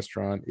luxurious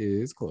restaurant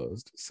is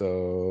closed.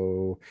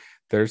 So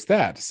there's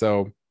that.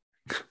 So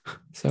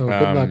So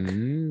good luck.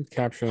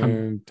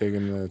 Caption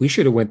taking the We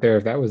should have went there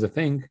if that was a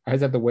thing. I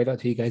just have to wait out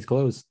till you guys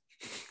close.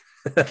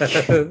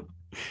 get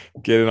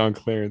it on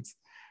clearance.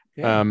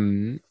 Yeah.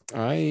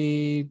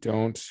 I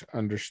don't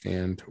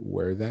understand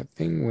where that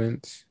thing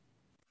went.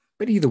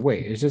 But either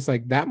way, it's just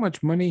like that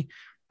much money.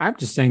 I'm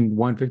just saying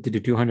 150 to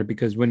 200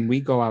 because when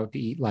we go out to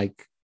eat,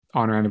 like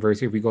on our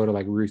anniversary, if we go to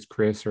like Ruth's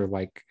Chris or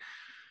like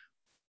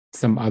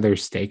some other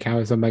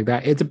steakhouse, something like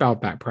that, it's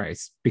about that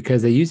price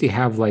because they usually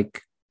have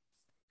like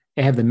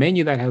they have the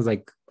menu that has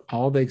like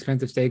all the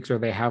expensive steaks, or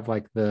they have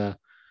like the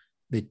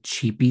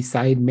cheapy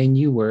side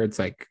menu where it's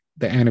like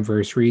the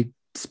anniversary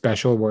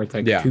special where it's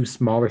like Yeah. two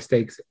smaller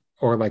steaks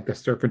or like the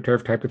surf and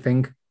turf type of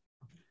thing.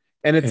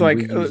 And it's And like,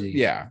 we usually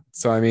yeah.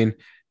 So, I mean,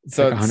 it's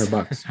so like $100,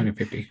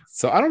 150.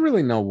 So I don't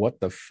really know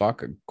what the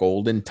fuck a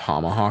golden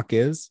tomahawk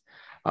is.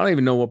 I don't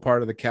even know what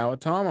part of the cow a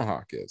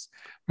tomahawk is.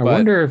 I But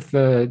wonder if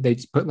they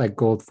just put like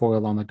gold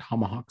foil on the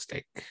tomahawk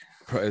steak.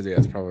 yeah,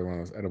 it's probably one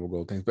of those edible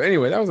gold things. But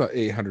anyway, that was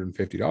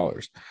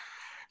 $850.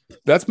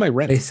 That's my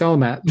rent. They sell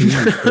them at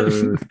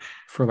least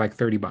for like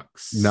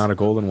 $30. Not a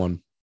golden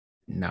one.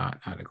 Not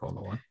a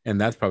golden one. And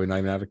that's probably not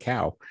even out of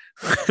cow.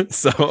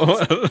 So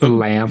The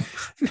lamb.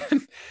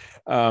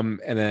 And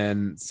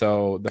then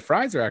so the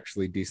fries are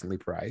actually decently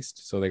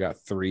priced. So they got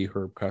 3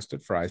 herb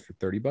custard fries for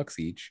 $30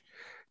 each.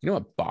 You know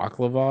what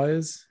baklava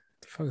is?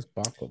 What the fuck is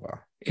baklava?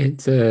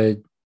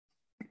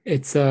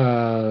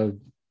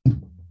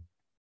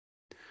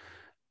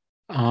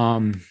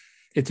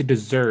 It's a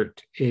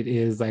dessert. It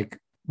is like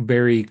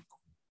very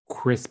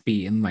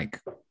crispy and like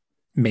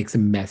makes a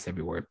mess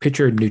everywhere.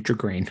 Picture a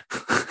Nutri-Grain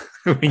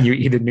when you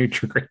eat a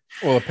Nutri-Grain.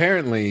 Well,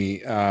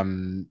 apparently,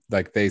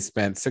 like they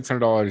spent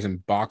 $600 in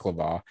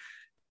baklava.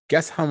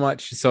 Guess how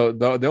much? So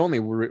the only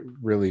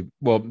really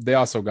well, they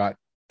also got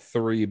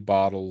 3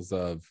 bottles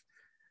of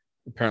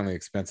apparently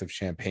expensive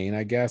champagne,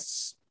 I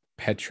guess.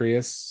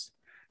 Petrius.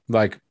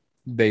 Like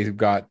they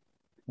got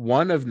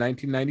one of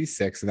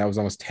 1996, and that was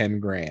almost 10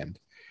 grand.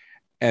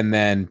 And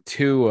then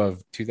two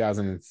of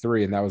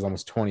 2003, and that was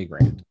almost 20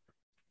 grand.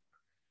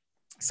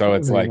 So I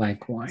it's really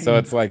like, like so wine.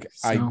 it's like,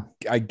 So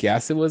I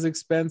guess it was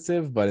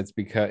expensive, but it's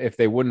because if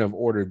they wouldn't have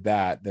ordered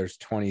that, there's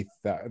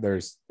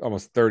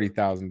almost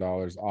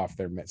 $30,000 off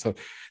their so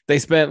they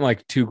spent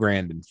like 2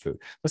 grand in food,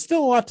 but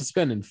still a lot to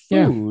spend in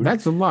yeah, food.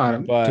 that's a lot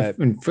of But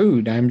different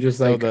food. I'm just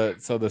like, the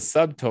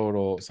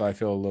subtotal, so I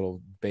feel a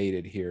little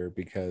baited here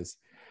because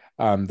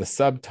the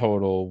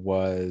subtotal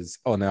was,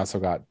 oh, and they also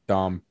got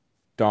Dom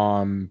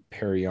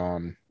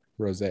Perignon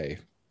Rosé.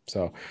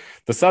 So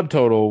the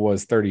subtotal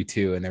was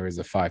 32, and there was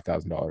a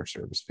 $5,000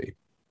 service fee.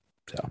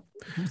 So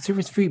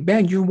service free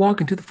bag. You walk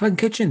into the fucking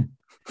kitchen.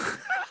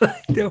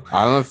 No,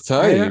 I don't have to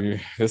tell I, you,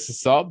 this is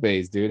Salt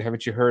Bays, dude.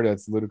 Haven't you heard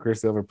it's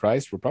ludicrously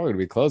overpriced? We're probably gonna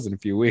be closed in a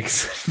few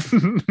weeks.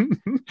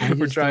 I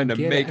We're just trying don't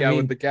to get it. make I out mean,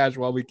 with the cash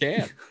while we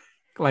can.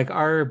 like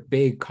our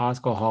big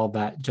Costco haul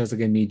that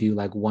Jessica and me do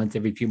like once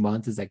every few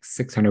months is like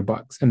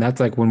 $600, and that's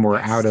like when we're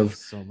That's out still of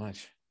so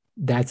much.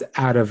 that's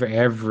out of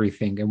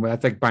everything, and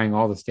that's like buying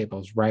all the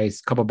staples,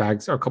 rice, couple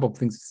bags or a couple of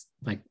things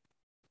like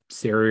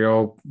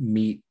cereal,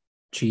 meat,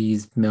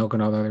 cheese, milk,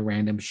 and all the other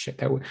random shit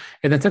that would.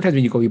 And then sometimes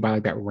when you go, you buy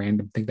like that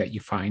random thing that you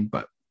find,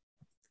 but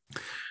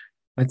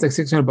that's like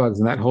 $600,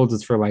 and that holds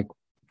us for like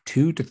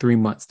 2 to 3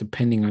 months,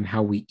 depending on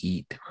how we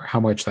eat or how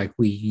much like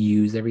we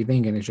use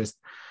everything. And it's just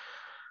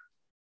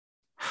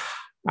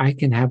I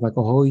can have like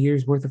a whole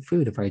year's worth of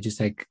food if I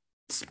just like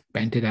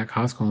spent it at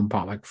Costco and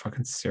bought like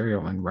fucking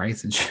cereal and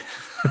rice and shit.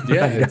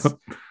 Yeah, it's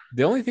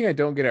the only thing I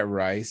don't get at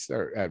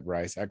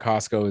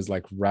Costco is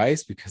like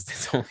rice, because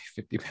it's only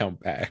 50-pound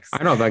bags.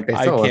 I know, like they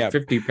I sell a can't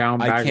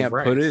 50-pound I bag of can't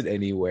rice. put it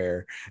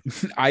anywhere.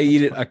 I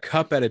eat it a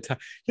cup at a time.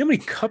 You know how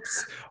many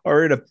cups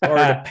are in a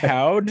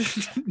pound?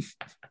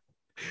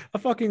 A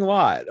fucking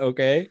lot.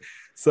 Okay.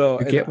 So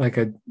You get like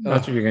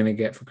that's what you're gonna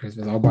get for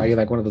Christmas. I'll buy you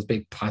like one of those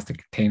big plastic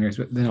containers,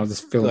 but then I'll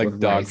just fill it like with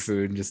dog rice.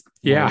 food and just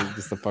Yeah.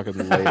 just a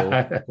fucking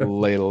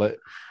ladle it.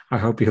 I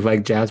hope you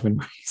like jasmine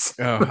rice.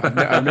 Oh,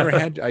 I've never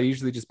had. I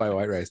usually just buy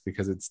white rice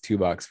because it's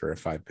 $2 for a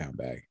 5-pound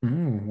bag.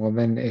 Well,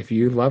 then if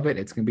you love it,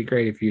 it's gonna be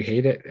great. If you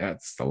hate it,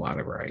 that's a lot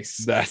of rice.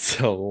 That's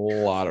a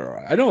lot of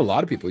rice. I know a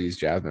lot of people use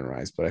jasmine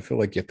rice, but I feel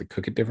like you have to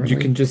cook it You differently.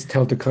 can just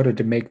tell Dakota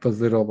to make those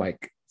little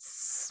like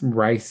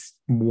rice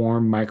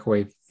warm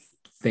microwave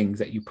things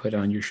that you put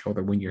on your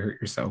shoulder when you hurt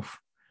yourself.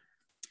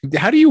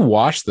 How do you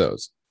wash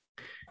those?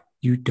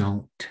 You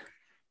don't.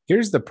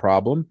 Here's the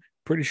problem.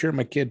 Pretty sure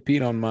my kid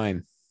peed on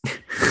mine.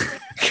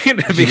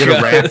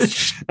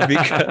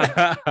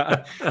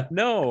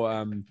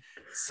 No,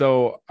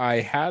 so I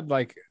had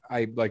like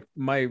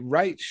my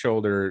right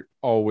shoulder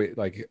always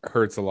like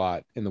hurts a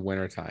lot in the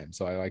wintertime.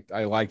 So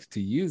I liked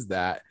to use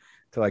that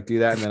to like do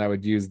that, and then I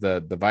would use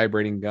the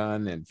vibrating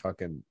gun and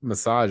fucking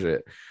massage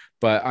it.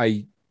 But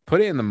I put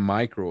it in the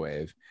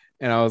microwave,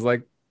 and I was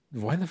like,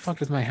 why the fuck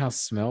does my house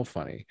smell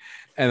funny?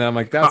 And then I'm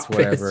like, that's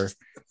whatever.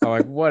 I'm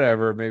like,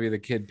 whatever. Maybe the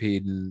kid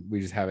peed and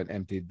we just haven't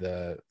emptied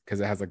because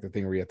it has like the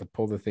thing where you have to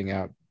pull the thing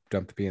out,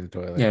 dump the pee in the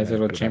toilet. Yeah, it's a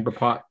little chamber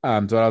pot.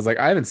 So I was like,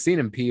 I haven't seen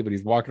him pee, but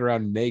he's walking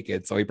around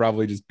naked, so he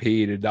probably just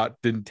peed and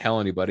didn't tell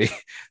anybody.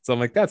 So I'm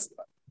like, that's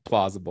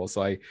plausible.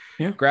 So I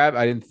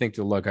didn't think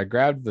to look. I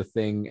grabbed the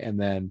thing, and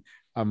then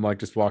I'm like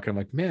just walking. I'm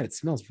like, man, it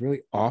smells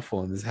really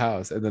awful in this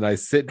house. And then I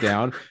sit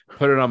down,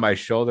 put it on my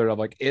shoulder, and I'm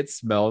like, it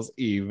smells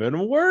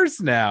even worse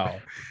now.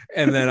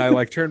 And then I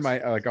like turn my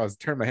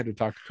head to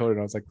talk to Cody, and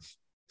I was like,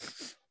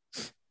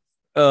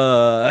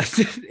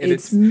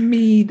 it's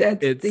me.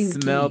 It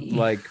smelled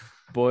like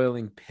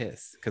boiling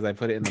piss because I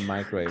put it in the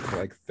microwave for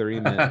like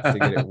 30 minutes to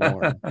get it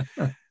warm.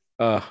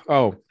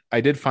 I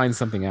did find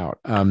something out.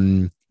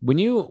 When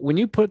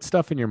you put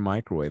stuff in your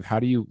microwave, how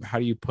do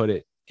you put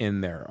it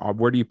in there?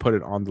 Where do you put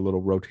it on the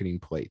little rotating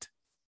plate?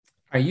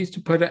 I used to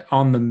put it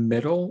on the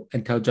middle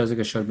until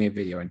Jessica showed me a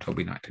video and told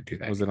me not to do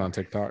that. Was it on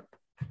TikTok?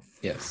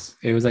 Yes.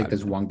 It was like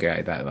this one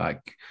guy that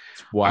like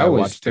why I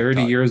was 30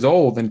 TikTok. years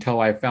old until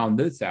I found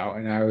this out.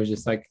 And I was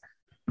just like,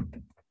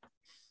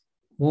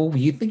 well,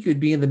 you think you'd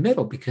be in the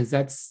middle because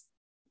that's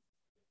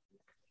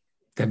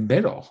the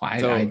middle.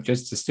 I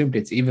just assumed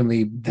it's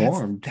evenly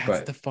warmed.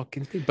 That's the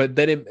fucking thing. But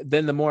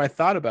then the more I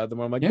thought about it, the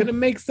more I'm like, then it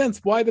makes sense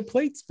why the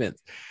plate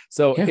spins.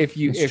 So if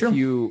you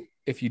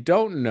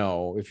don't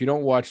know, if you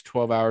don't watch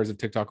 12 hours of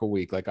TikTok a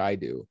week like I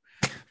do,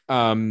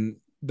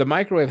 the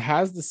microwave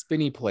has the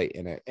spinny plate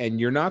in it, and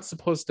you're not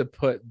supposed to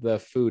put the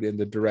food in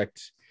the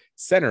direct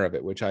center of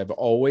it, which I've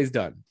always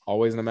done,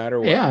 always, no matter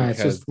what. Yeah,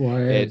 it's just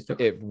why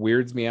it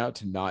weirds me out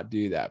to not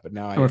do that. But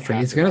now I'm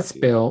afraid it's gonna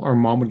spill, or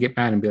mom would get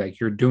mad and be like,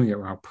 "You're doing it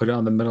wrong. Put it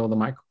on the middle of the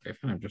microwave."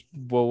 And I'm just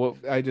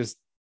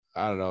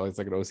I don't know. It's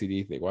like an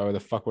OCD thing. Why the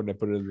fuck wouldn't I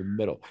put it in the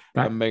middle?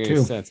 That doesn't make any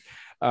sense.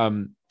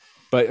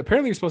 But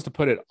apparently you're supposed to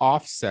put it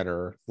off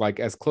center, like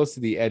as close to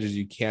the edge as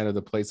you can of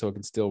the plate, so it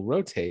can still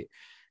rotate.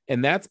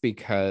 And that's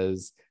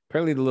because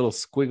apparently the little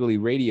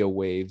squiggly radio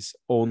waves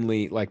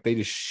only like they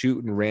just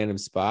shoot in random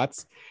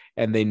spots,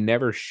 and they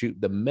never shoot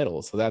the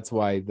middle. So that's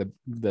why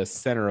the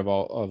center of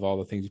all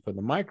the things you put in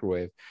the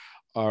microwave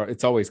are,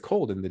 it's always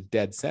cold in the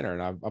dead center.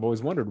 And I've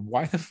always wondered,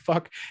 why the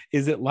fuck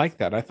is it like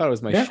that? I thought it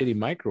was my Yeah. shitty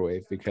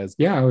microwave, because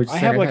Yeah. I was I just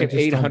like, have I like thought an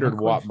just don't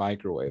 800-watt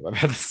microwave. microwave. I've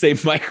had the same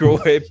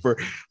microwave for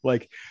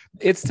like,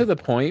 it's to the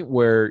point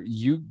where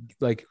you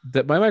like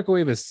that. My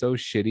microwave is so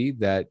shitty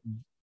that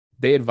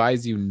they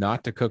advise you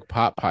not to cook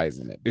pot pies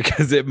in it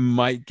because it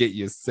might get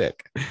you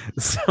sick.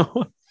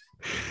 So,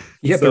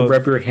 You have to so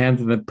rub your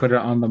hands and then put it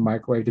on the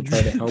microwave to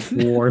try to help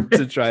warm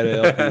to try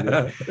to help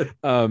eat it.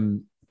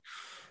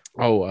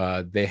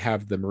 it. They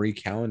have the Marie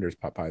Callender's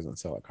pot pies on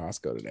sale at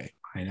Costco today.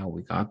 I know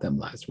we got them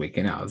last week,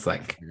 and I was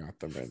like, I got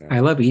them right now.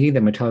 I love eating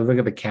them until I look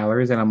at the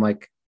calories, and I'm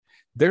like,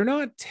 They're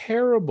not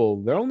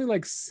terrible. They're only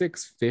like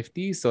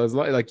 650. So as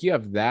like you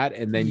have that,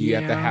 and then you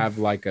have to yeah, have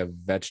like a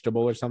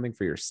vegetable or something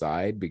for your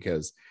side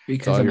because it's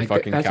because all I'm your like,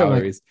 fucking that's what I'm like.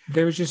 calories.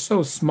 They're just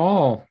so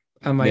small.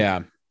 I'm like,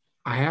 Yeah.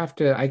 I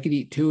could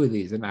eat two of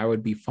these and I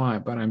would be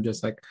fine, but I'm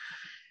just like,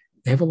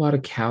 they have a lot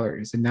of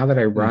calories. And now that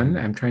I run,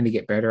 Mhm. I'm trying to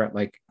get better at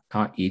like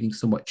not eating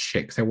so much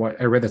shit. Because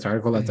I read this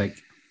article that's like,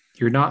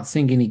 you're not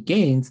seeing any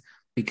gains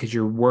because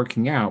you're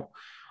working out,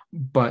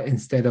 but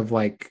instead of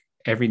like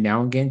every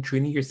now and again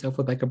treating yourself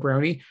with like a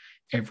brownie,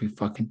 every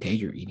fucking day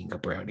you're eating a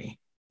brownie.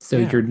 So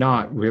Yeah. you're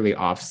not really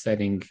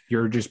offsetting.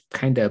 You're just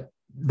kind of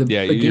the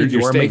Yeah. gains You're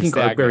you are staying making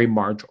are very stagnant.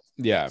 marginal.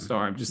 Yeah. So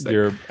I'm just like,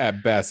 You're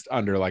at best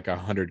under like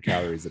 100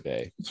 calories a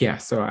day. yeah.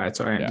 So I'm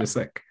Yeah. just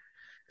like,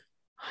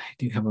 I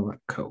do have a lot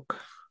of Coke.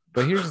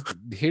 But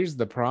here's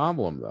the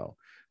problem though.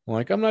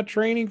 Like I'm not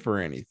training for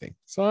anything,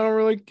 so I don't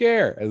really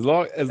care. That's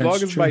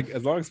true.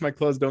 As long as my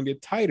clothes don't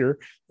get tighter,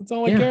 that's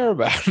all I Yeah, care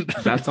about.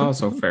 that's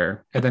also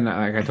fair. And then,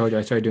 like I told you,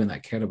 I started doing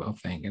that kettlebell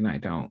thing, and I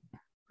don't.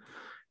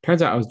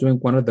 Turns out I was doing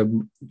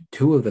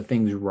two of the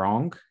things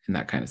wrong, and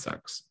that kind of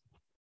sucks.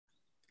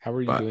 How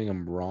are you But doing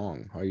them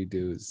wrong? All you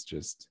do is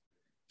just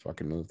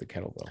fucking move the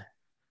kettlebell.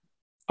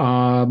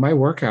 my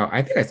workout,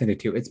 I think I sent it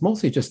to you. It's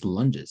mostly just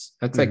lunges.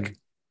 That's Mhm. like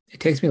it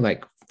takes me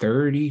like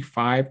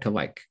 35 to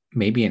like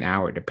maybe an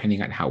hour,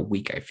 depending on how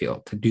weak I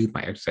feel to do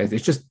my exercise.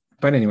 It's just,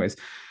 but anyways,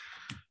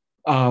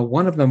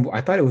 one of them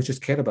I thought it was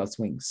just kettlebell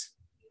swings.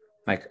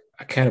 Like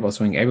a kettlebell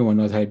swing, everyone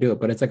knows how to do it,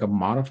 but it's like a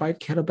modified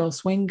kettlebell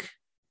swing.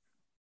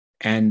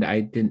 And I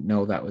didn't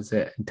know that was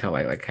it until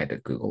I like had to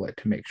Google it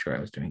to make sure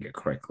I was doing it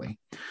correctly.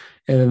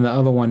 And then the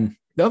other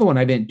one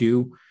I didn't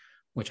do,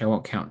 which I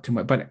won't count too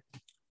much, but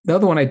the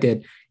other one I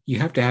did, you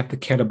have to have the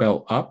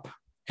kettlebell up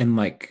and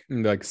like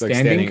Like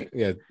standing.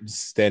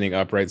 standing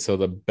upright, so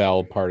the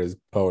bell part is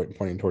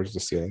pointing towards the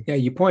ceiling. Yeah,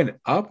 you point it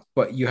up,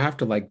 but you have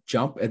to like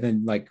jump and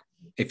then like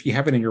if you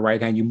have it in your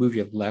right hand, you move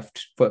your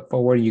left foot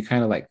forward and you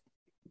kind of like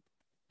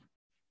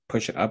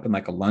push it up in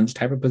like a lunge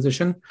type of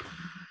position.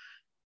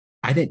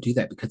 I didn't do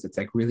that because it's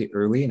like really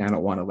early and I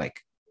don't want to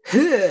like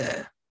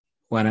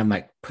when I'm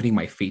like putting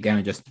my feet down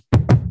and just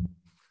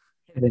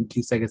and then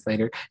 2 seconds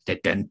later,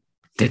 and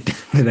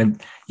then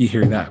you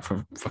hear that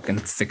for fucking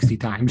 60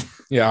 times.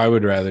 Yeah, I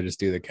would rather just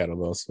do the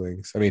kettlebell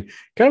swings. I mean,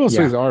 kettlebell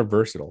swings Yeah. are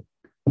versatile.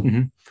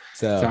 Mhm.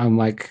 So So I'm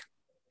like,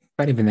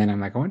 but even then,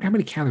 I'm like, I wonder how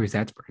many calories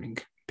that's burning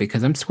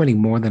because I'm sweating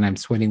more than I'm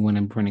sweating when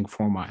I'm running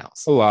 4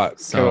 miles. a lot.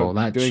 So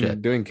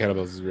Doing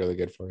kettlebells is really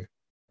good for you.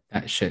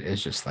 that shit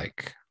is just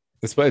like,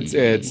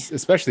 It's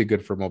especially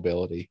good for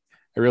mobility.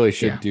 I really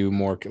should yeah, do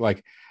more.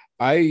 Like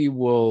I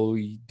will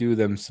do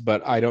them,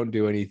 but I don't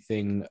do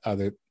anything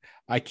other.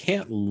 I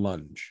can't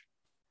lunge.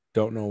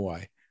 Don't know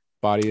why.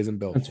 Body isn't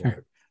built that's for fair.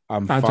 it.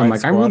 I'm I'm fine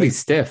like, I'm really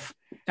squatting. stiff.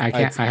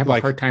 It's I have a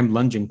hard time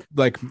lunging.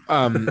 like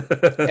and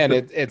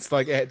it's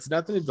like it's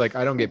nothing. It's like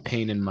I don't get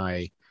pain in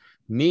my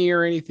knee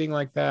or anything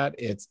like that.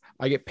 It's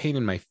I get pain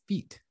in my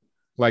feet,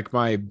 like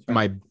my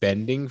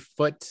bending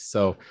foot.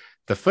 So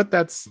the foot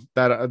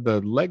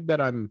the leg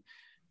that I'm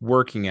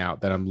working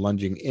out that I'm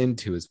lunging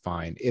into is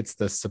fine. It's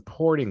the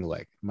supporting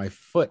leg. My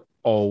foot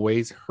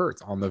always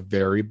hurts on the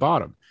very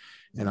bottom,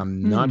 and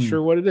I'm not Hmm.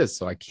 sure what it is.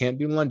 So I can't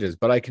do lunges,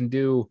 but I can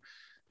do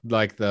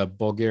like the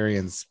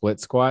Bulgarian split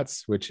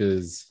squats, which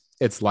is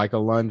it's like a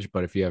lunge,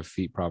 but if you have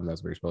feet problem,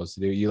 that's what you're supposed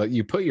to do.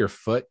 You put your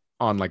foot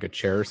on like a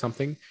chair or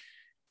something,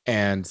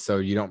 and so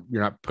you're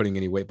not putting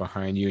any weight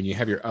behind you, and you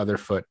have your other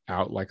foot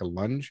out like a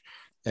lunge,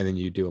 and then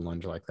you do a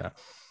lunge like that.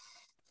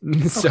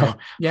 So Okay.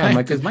 Yeah, I'm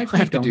like, because my I have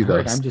feet to don't do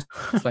hurt. those.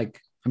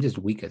 I'm just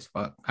weak as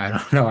fuck. I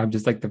don't know. I'm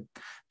just like the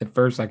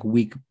first like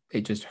week,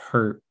 it just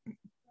hurt.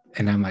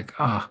 And I'm like,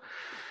 oh,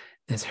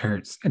 this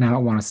hurts. And I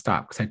don't want to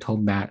stop because I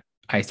told Matt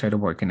I started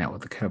working out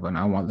with the kettlebell and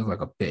I want to look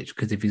like a bitch.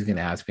 Because if he's gonna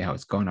ask me how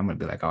it's going, I'm gonna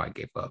be like, oh, I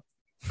gave up.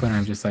 But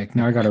I'm just like,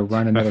 now I gotta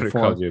run I another would have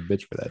called four. you a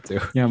bitch for that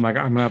too. Yeah, I'm like,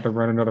 I'm gonna have to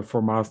run another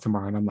 4 miles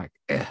tomorrow. And I'm like,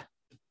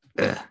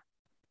 ugh,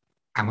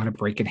 I'm gonna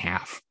break in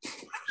half.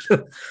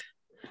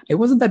 It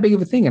wasn't that big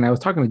of a thing. And I was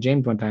talking to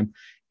James one time,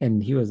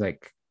 and he was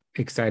like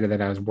excited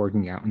that I was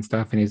working out and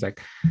stuff. And he's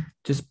like,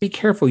 just be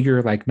careful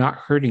you're like not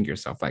hurting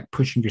yourself, like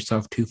pushing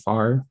yourself too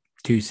far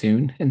too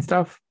soon and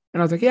stuff.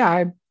 And I was like, yeah,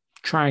 I'm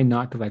trying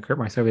not to like hurt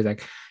myself. He's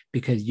like,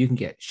 because you can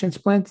get shin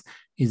splints.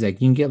 He's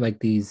like, you can get like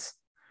these,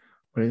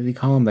 what did he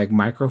call them? Like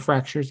micro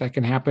fractures that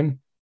can happen.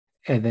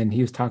 And then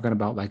he was talking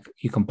about like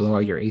you can blow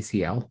out your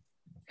ACL.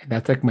 And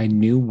that's like my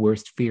new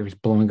worst fear is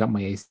blowing up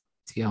my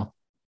ACL.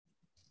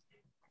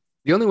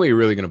 The only way you're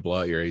really going to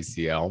blow out your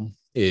ACL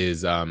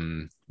is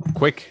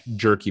quick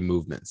jerky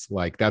movements.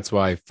 Like that's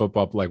why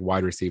football, like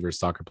wide receivers,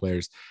 soccer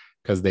players,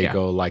 because they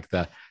go like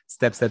the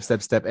step, step,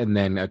 step, step, and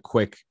then a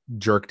quick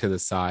jerk to the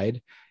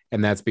side.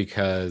 And that's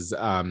because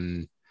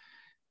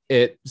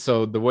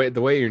so the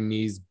way your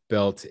knees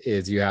built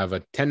is you have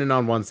a tendon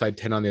on one side,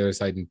 tendon on the other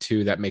side, and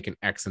two that make an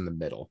X in the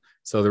middle.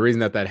 So the reason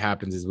that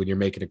happens is when you're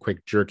making a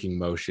quick jerking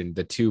motion,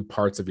 the two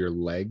parts of your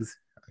legs,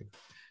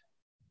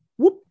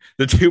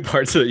 the two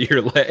parts of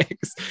your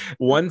legs,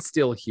 one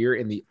still here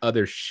and the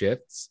other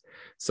shifts.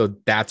 So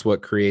that's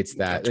what creates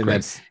that. And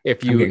then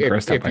if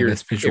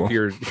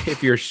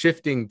you're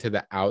shifting to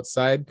the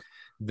outside,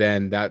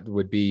 then that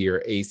would be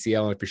your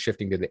ACL. And if you're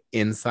shifting to the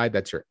inside,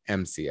 that's your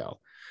MCL.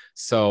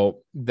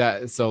 So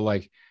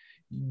like,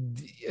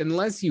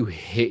 unless you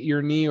hit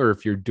your knee or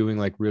if you're doing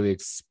like really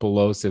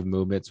explosive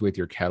movements with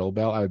your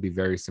kettlebell, I would be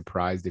very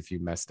surprised if you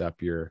messed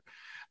up your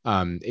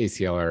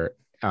ACL or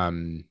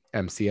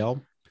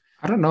MCL.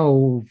 I don't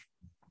know.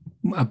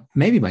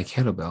 Maybe my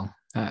kettlebell.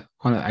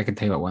 I can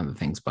tell you about one of the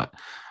things, but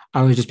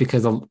I was just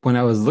because when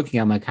I was looking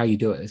at like how you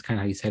do it, it's kind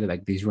of how you said it,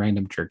 like these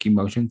random jerky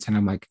motions, and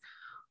I'm like,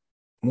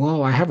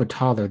 well, I have a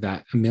toddler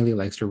that Amelia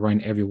likes to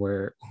run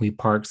everywhere. We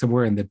park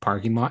somewhere in the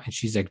parking lot, and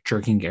she's like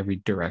jerking every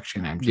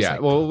direction. I'm just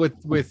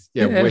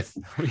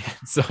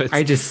so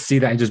I just see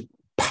that and just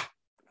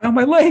on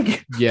my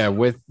leg. Yeah,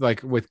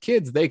 with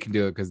kids, they can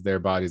do it because their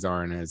bodies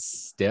aren't as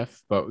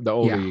stiff. But the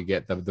older you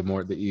get,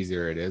 the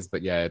easier it is.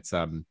 But yeah, it's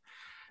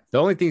the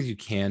only things you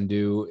can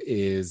do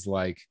is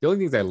like the only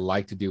things I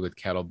like to do with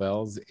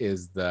kettlebells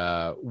is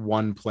the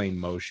one plane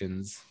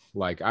motions.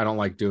 Like I don't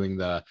like doing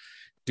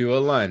do a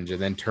lunge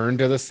and then turn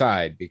to the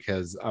side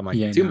because I'm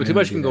like too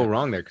much can go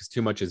wrong there because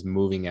too much is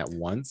moving at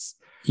once.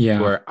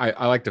 Yeah. Where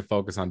I like to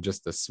focus on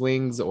just the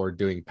swings or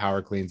doing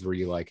power cleans where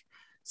you like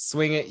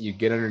swing it, you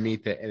get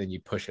underneath it, and then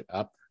you push it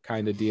up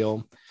kind of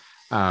deal.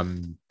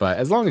 But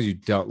as long as you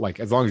don't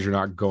as long as you're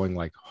not going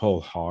like whole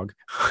hog,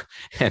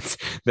 and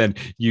then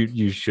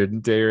you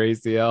shouldn't tear your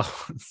ACL.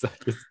 So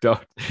just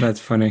don't. That's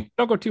funny.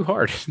 Don't go too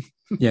hard.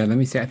 Yeah, let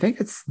me see. I think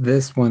it's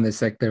this one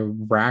that's like the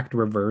racked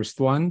reverse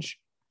lunge.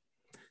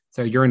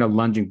 So you're in a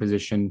lunging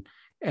position,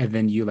 and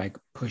then you like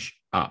push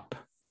up.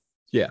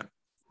 Yeah.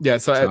 Yeah.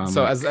 So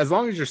as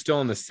long as you're still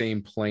in the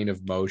same plane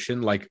of motion,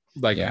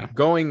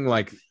 going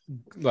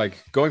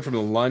going from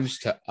the lunge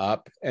to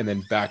up and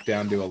then back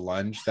down to a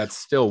lunge, that's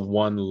still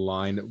one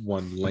lane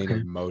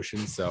of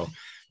motion. So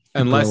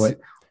unless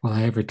will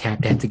I ever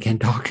tap dance again,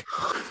 dog?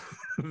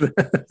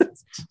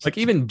 Like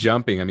even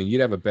jumping, I mean,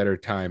 you'd have a better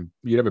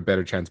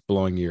chance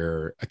blowing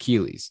your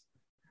Achilles.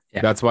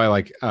 Yeah. That's why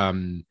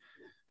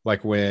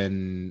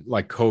when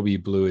Kobe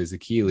blew his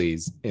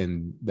Achilles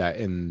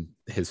in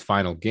his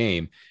final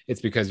game,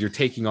 it's because you're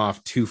taking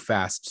off too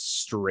fast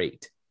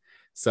straight.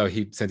 So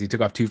since he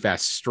took off too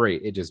fast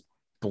straight, it just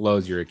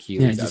blows your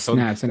Achilles out. So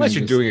unless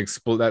you're doing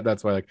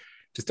that's why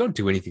just don't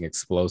do anything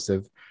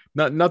explosive.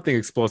 Nothing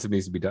explosive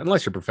needs to be done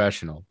unless you're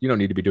professional. You don't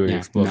need to be doing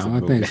explosive.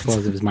 Nothing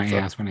explosive is my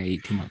ass when I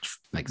eat too much.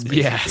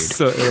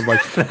 So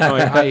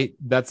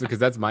that's because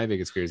that's my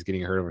biggest fear is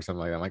getting hurt or something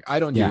like that. Like I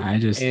don't do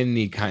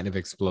any kind of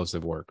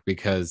explosive work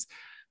because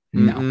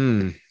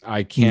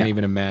I can't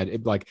even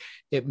imagine.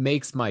 It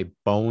makes my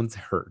bones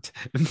hurt.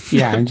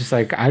 Yeah, I'm just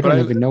like I don't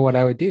even know what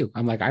I would do.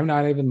 I'm like I'm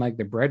not even like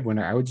the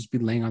breadwinner. I would just be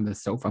laying on the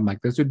sofa. I'm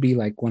like this would be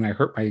like when I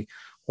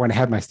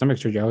had my stomach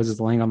surgery, I was just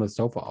laying on the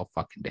sofa all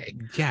fucking day.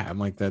 Yeah, I'm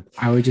like that.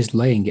 I would just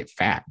lay and get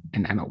fat,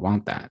 and I don't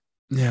want that.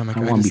 Yeah, I'm like,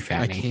 I want to be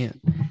fat.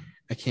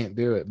 I can't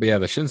do it. But yeah,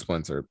 the shin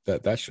splints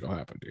that should all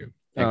happen to you.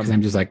 Because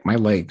I'm just like my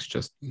legs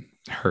just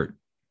hurt.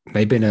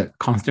 They've been a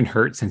constant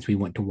hurt since we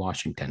went to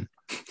Washington.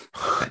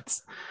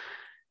 That's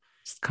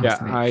just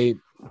constant. Yeah,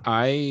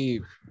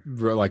 I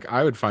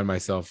would find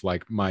myself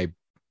like my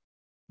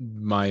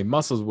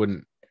muscles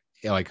wouldn't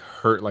like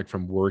hurt like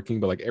from working,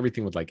 but like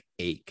everything would like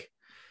ache.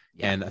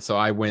 Yeah. And so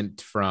I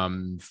went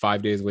from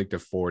 5 days a week to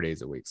 4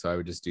 days a week. So I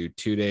would just do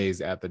 2 days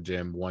at the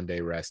gym, 1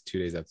 day rest, 2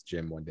 days at the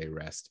gym, 1 day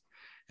rest.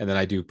 And then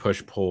I do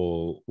push,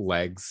 pull,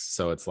 legs.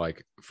 So it's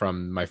like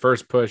from my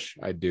first push,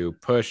 I do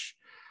push,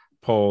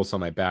 pull, so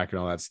my back and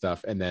all that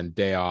stuff. And then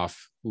day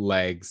off,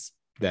 legs,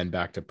 then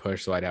back to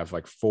push. So I'd have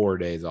like 4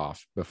 days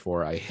off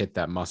before I hit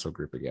that muscle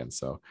group again.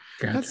 So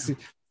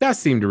that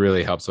seemed to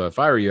really help. So if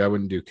I were you, I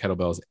wouldn't do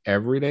kettlebells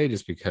every day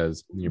just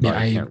because your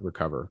body can't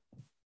recover.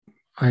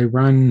 I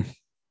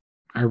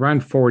run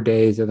 4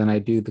 days and then I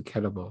do the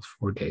kettlebells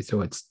 4 days. So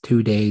it's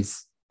 2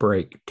 days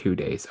break, 2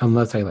 days,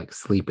 unless I like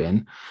sleep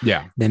in.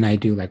 Yeah. Then I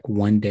do like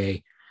 1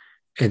 day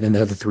and then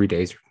the other 3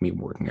 days of me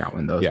working out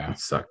when those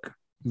suck.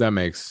 That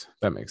makes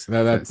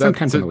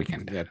sometimes on the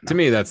weekend. Yeah, to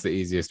me, that's the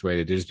easiest way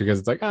to do just because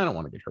it's like, I don't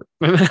want to get hurt.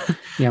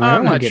 Yeah.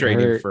 I'm not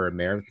training for a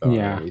marathon.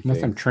 Yeah.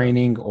 Unless I'm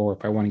training or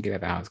if I want to get out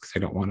of the house because I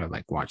don't want to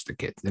like watch the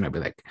kids. Then I'll be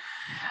like,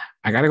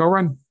 I got to go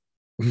run.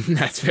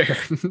 That's fair.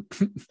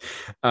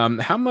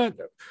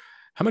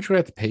 How much would I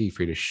have to pay you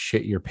for you to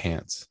shit your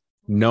pants?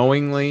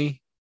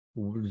 Knowingly,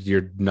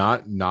 you're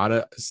not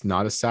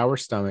a sour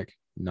stomach,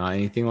 not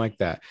anything like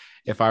that.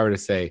 If I were to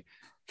say,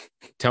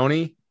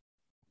 Tony,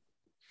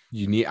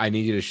 I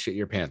need you to shit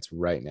your pants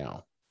right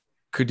now.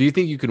 Do you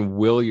think you can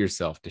will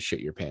yourself to shit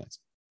your pants?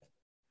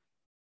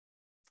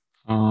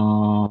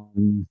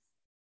 Um,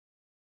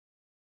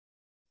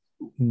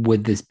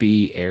 would this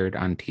be aired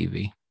on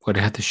TV? Would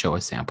I have to show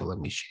a sample of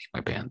me shitting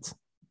my pants?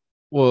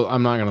 Well,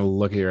 I'm not gonna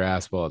look at your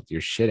ass while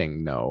you're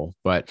shitting, no,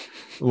 but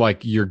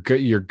like you're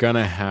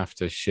gonna have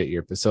to shit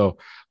your so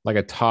like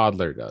a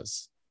toddler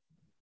does.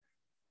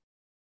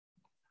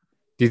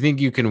 Do you think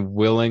you can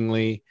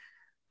willingly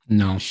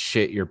No,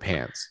 shit your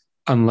pants?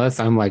 unless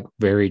I'm like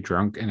very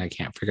drunk and I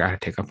can't figure out how to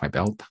take off my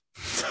belt.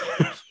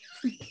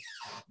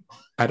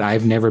 But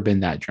I've never been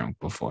that drunk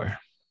before.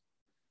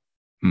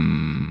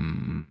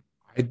 Hmm.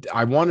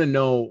 I want to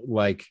know,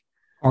 like,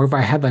 Or if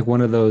I had like one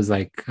of those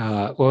like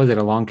what was it,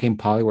 Along Came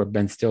Polly, where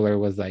Ben Stiller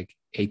was like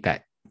ate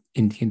that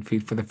Indian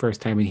food for the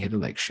first time and he had to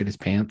like shit his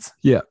pants.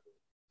 yeah,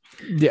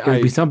 It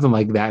would be something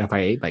like that if I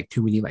ate like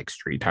too many like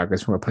street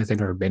tacos from a place I've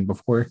never been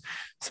before.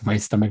 So my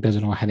stomach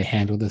doesn't know how to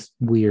handle this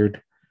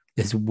weird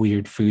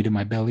food in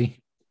my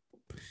belly.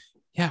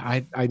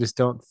 yeah. I just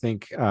don't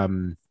think. I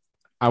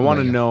How want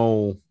about to you?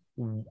 know.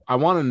 I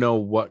want to know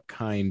what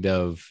kind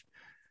of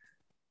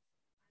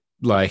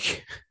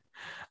like.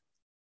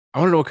 I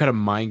want to know what kind of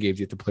mind games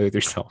you have to play with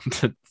yourself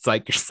to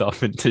psych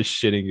yourself into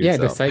shitting Yeah,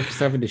 to yourself. psych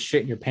yourself into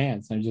shit in your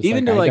pants. I'm just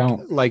Even like, to I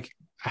don't. like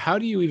how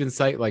do you even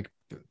cite like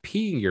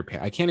peeing your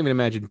pants? I can't even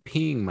imagine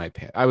peeing my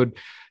pants.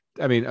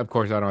 I mean, of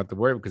course I don't have to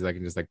worry because I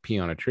can just like pee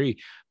on a tree,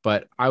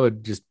 but I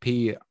would just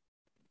pee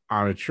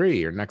on a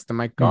tree or next to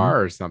my Mhm.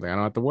 car or something. I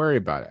don't have to worry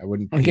about it. I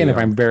wouldn't Again, pee if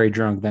I'm on. very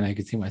drunk, then I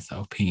could see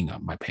myself peeing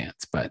on my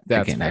pants. But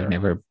That's again,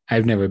 fair.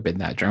 I've never been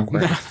that drunk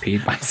where I've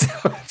peed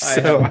myself. I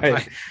So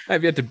have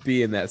I've yet to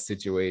be in that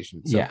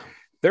situation. So yeah,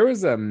 there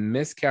was a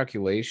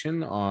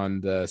miscalculation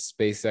on the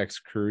SpaceX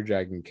Crew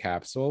Dragon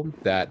capsule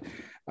that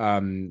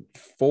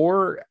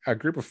four a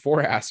group of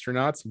four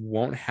astronauts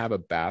won't have a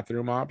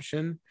bathroom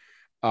option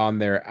on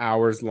their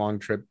hours long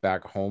trip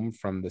back home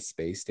from the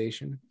space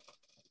station.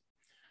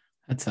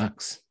 that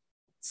sucks.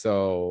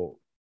 So,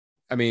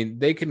 I mean,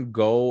 they can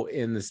go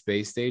in the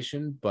space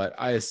station, but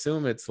I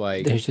assume it's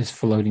like, There's just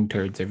floating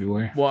turds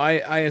everywhere. well,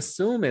 I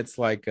assume it's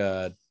like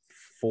a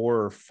 4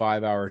 or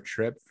 5 hour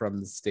trip from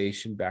the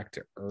station back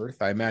to Earth.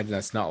 I imagine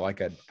that's not like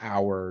an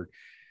hour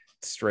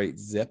straight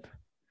zip.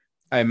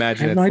 I I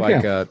imagine have no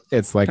idea.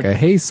 it's like a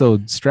hey, so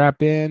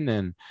strap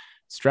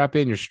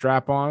in your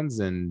strap-ons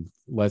and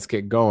let's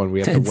get going. We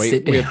have to And wait.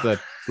 sit down.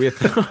 We have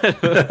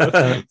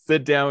to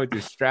sit down with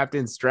your strapped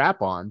in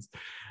strap-ons.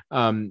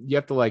 You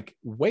have to like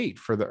wait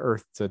for the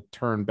Earth to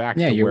turn back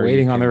Yeah, to you're where you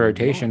waiting on the can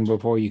rotation launch.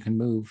 before you can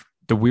move.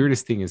 The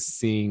weirdest thing is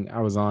seeing.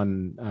 I was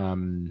on.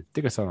 I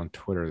think I saw it on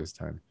Twitter this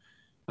time.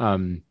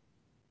 Um,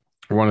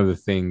 One of the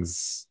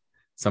things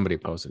somebody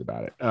posted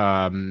about it.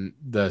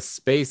 The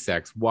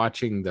SpaceX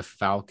watching the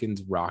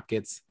Falcon's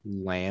rockets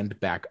land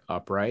back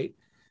upright.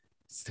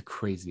 It's the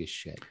craziest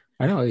shit.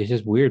 I know it's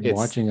just weird It's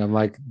watching. I'm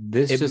like,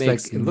 this it just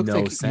makes like it looks no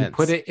like you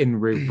put sense. it in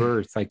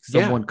reverse. Like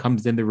Yeah, someone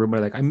comes in the room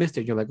and like, I missed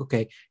it. You're like,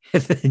 okay,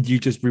 and then you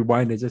just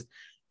rewind it, just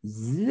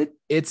zip.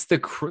 it's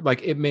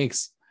like it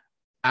makes It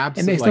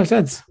absolute makes no like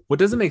sense. what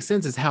doesn't make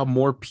sense is how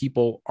more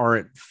people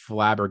aren't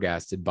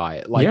flabbergasted by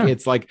it. Like Yeah,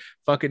 it's like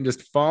fucking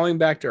just falling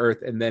back to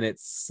earth and then it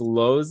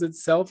slows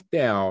itself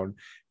down.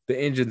 The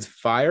engines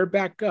fire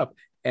back up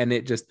and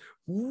it just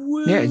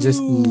yeah, it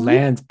just woo.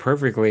 lands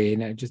perfectly,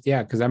 and it just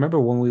yeah. Because I remember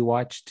when we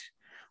watched,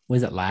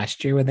 was it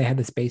last year when they had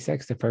the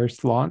SpaceX the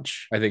first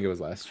launch? I think it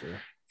was last year.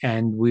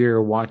 And we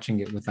were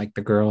watching it with like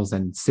the girls,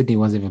 and Sydney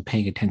wasn't even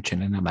paying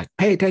attention. And I'm like,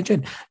 pay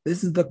attention.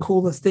 This is the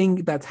coolest thing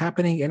that's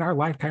happening in our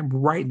lifetime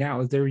right now.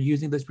 Is they're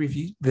using this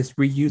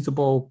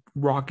reusable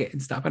rocket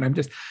and stuff. And I'm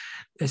just,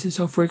 this is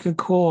so freaking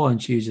cool.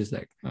 And she was just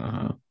like,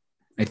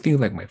 I feel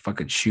like my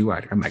fucking shoe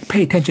out. I'm like,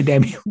 pay attention,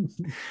 damn you.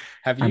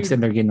 Have I'm you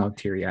sitting there getting all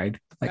teary eyed.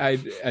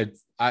 Like,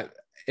 I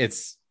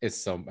it's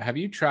so have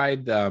you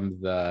tried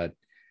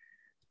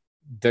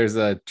there's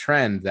a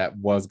trend that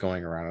was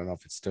going around. I don't know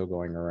if it's still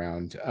going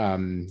around.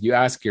 You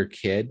ask your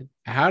kid,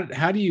 how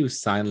do you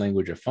sign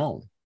language a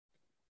phone?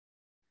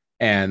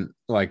 And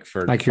like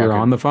for like you're on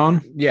fucking the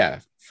phone. yeah,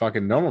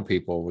 fucking normal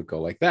people would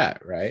go like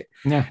that, right?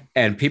 Yeah.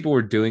 And people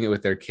were doing it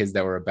with their kids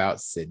that were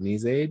about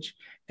Sydney's age,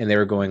 and they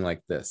were going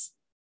like this,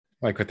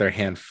 like with their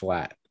hand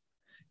flat.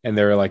 And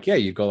they were like, yeah,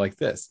 you go like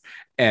this.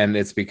 And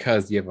it's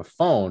because you have a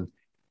phone,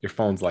 your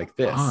phone's like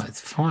Oh, this.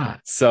 it's flat.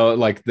 So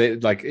like they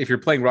like if you're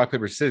playing rock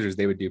paper scissors,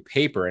 they would do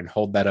paper and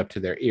hold that up to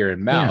their ear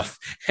and Yeah. mouth,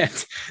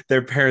 and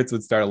their parents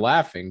would start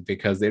laughing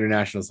because the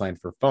international sign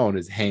for phone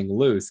is hang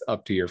loose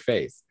up to your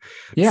face.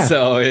 Yeah.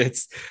 So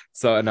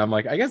and I'm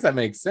like, I guess that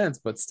makes sense,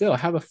 but still,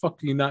 how the fuck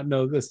do you not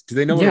know this? Do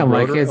they know what a Yeah.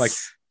 Like rotary like?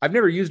 it's, I've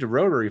never used a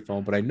rotary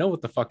phone, but I know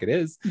what the fuck it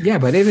is. yeah,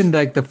 but even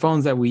like the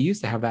phones that we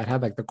used to have that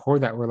had like the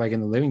cord that were like in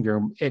the living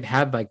room, it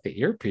had like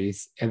the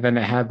earpiece, and then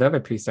it had the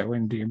other piece that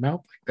went into your mouth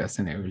like this,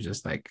 and it was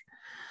just like,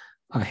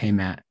 oh, hey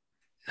Matt,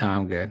 no,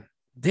 I'm good,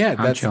 Yeah,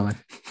 I'm chilling.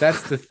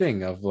 that's the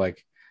thing of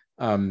like,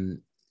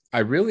 I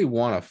really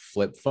want a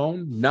flip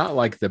phone, not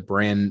like the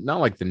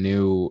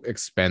new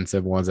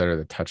expensive ones that are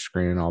the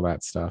touchscreen and all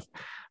that stuff.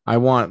 I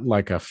want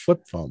like a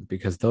flip phone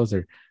because those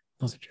are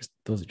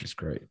just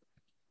great.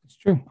 It's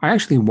true. I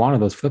actually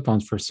wanted those flip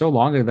phones for so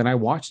long, and then I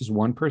watched this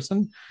one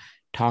person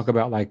talk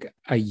about like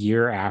a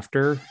year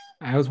after.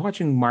 I was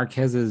watching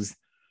Marquez's.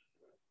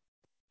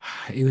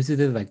 It was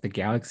either like the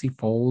Galaxy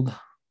Fold.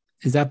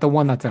 Is that the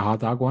one that's a hot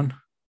dog one?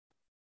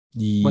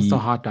 What's the The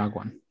hot dog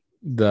one?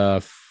 the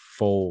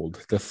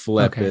fold, the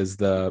flip Okay. is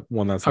the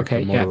one that's like the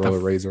Okay. Yeah.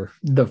 Motorola Razor.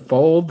 The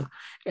Fold,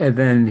 and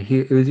then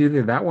it was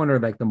either that one or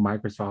like the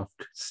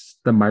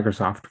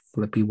Microsoft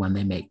Flippy one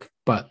they make.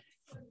 But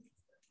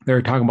they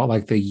were talking about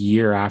like the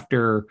year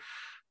after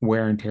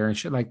wear and tear and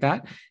shit like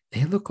that.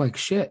 They look like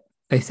shit.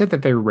 They said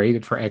that they're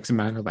rated for X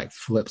amount of like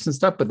flips and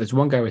stuff. But this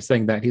one guy was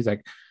saying that he's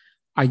like,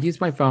 I use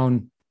my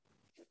phone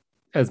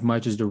as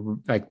much as the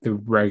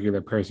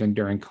regular person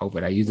during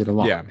COVID. I use it a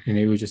lot, Yeah, and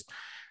it was just.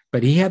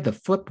 But he had the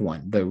flip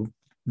one,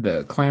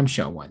 the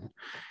clamshell one,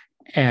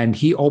 and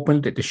he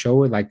opened it to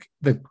show it like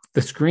the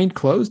screen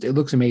closed. It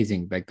looks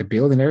amazing, like the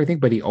build and everything.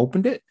 But he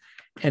opened it,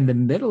 and the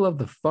middle of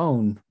the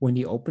phone when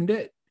he opened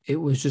it, it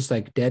was just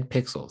like dead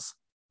pixels,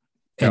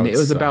 that and would it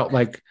was suck. about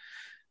like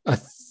a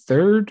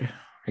third.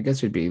 I guess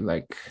it'd be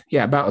like,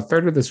 yeah, about a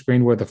third of the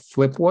screen where the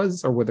flip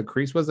was or where the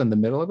crease was in the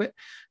middle of it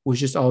was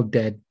just all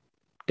dead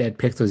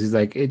pixels. He's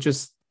like, it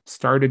just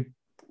started,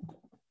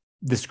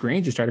 the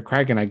screen just started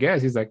cracking, I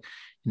guess. He's like,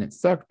 and it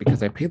sucked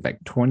because I paid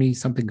like 20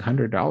 something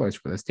 $100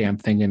 for this damn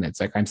thing. And it's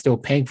like, I'm still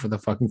paying for the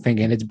fucking thing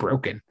and it's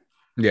broken.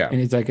 Yeah,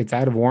 And it's like, it's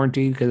out of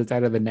warranty because it's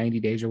out of the 90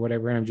 days or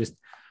whatever. And I'm just,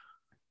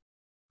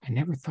 I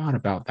never thought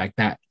about like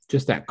that,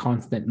 just that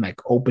constant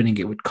like opening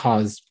it would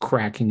cause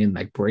cracking and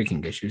like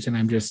breaking issues. And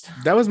I'm just,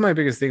 that was my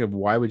biggest thing of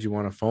why would you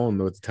want a phone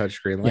with a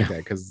touchscreen like yeah,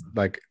 that? Because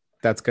like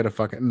that's gonna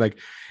fucking like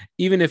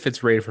even if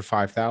it's rated for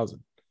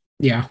 5,000,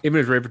 yeah. even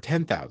if it's rated for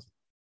 10,000,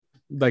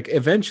 like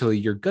eventually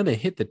you're gonna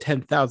hit the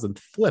 10,000th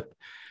flip.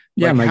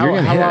 Yeah, Like I'm like, you're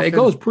gonna how hit it. It often?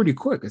 goes pretty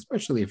quick,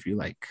 especially if you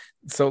like,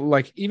 So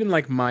like even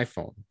like my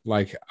phone,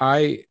 like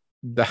I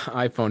the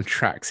iPhone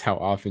tracks how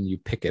often you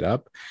pick it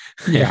up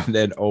and yeah.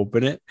 then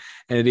open it,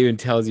 and it even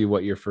tells you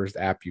what your first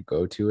app you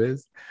go to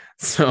is.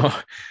 So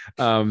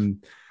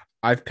um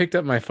I've picked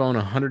up my phone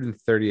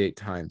 138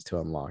 times to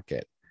unlock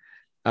it.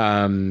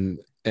 And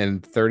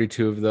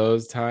 32 of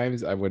those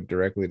times I went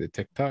directly to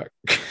TikTok.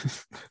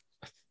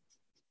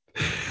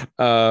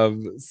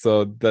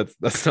 So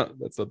that's not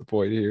the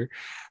point here.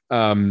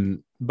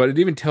 But it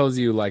even tells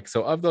you like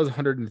so of those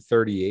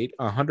 138,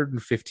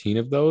 115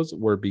 of those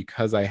were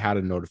because I had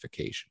a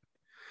notification.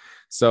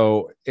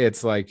 So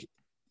it's like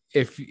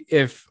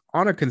if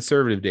on a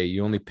conservative day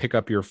you only pick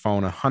up your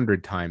phone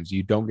 100 times,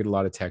 you don't get a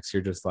lot of texts.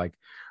 You're just like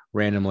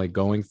randomly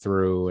going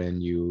through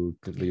and you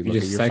You're look at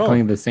just your phone.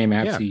 cycling the same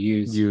apps Yeah, you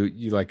use.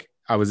 you like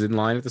I was in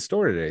line at the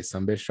store today.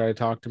 Some bitch tried to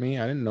talk to me.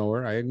 I didn't know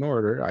her. I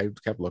ignored her. I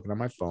kept looking at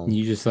my phone.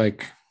 You just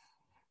like,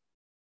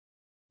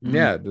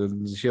 Yeah,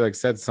 she like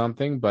said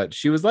something, but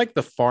she was like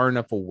the far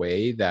enough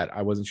away that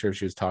I wasn't sure if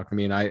she was talking to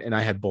me, and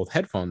I had both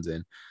headphones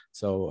in.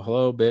 So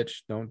hello,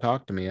 bitch, don't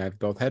talk to me. I have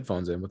both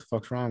headphones in. What the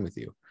fuck's wrong with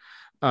you?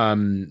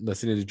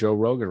 Listening to Joe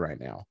Rogan right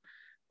now.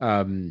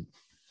 Um,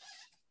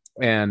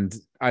 and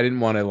I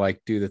didn't want to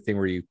like do the thing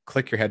where you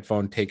click your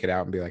headphone, take it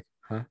out, and be like,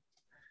 huh? that's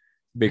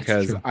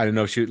Because true. I don't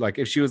know, she like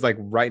if she was like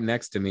right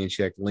next to me and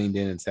she like leaned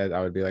in and said,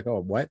 I would be like, oh,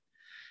 what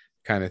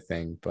kind of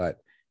thing. But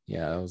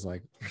yeah, I was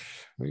like,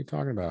 what are you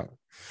talking about?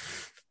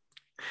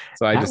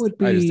 So I That just would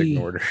I just be,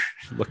 ignored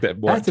her. Looked at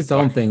more that's at its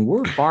own TikTok. thing.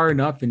 We're far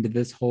enough into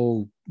this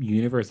whole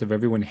universe of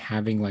everyone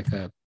having like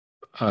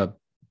a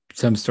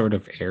some sort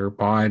of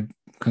AirPod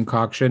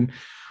concoction.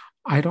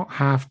 I don't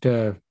have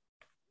to,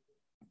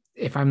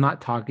 if I'm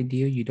not talking to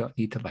you, you don't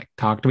need to like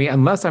talk to me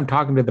unless I'm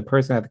talking to the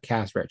person at the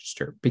cash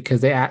register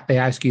because they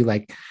ask you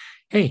like,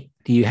 hey,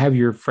 do you have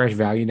your fresh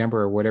value number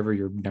or whatever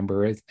your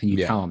number is? And you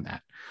Yeah. tell them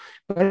that.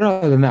 But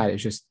other than that,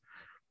 it's just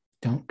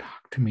don't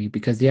talk to me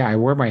because yeah, I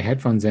wear my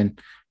headphones in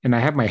and I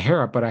have my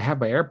hair up, but I have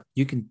my air.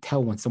 You can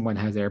tell when someone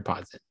has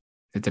AirPods in.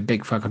 It's a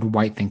big fucking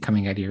white thing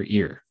coming out of your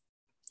ear,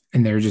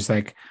 and they're just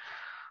like,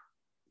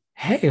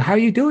 "Hey, how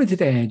you doing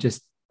today?" And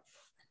just,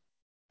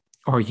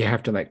 or you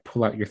have to like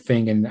pull out your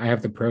thing, and I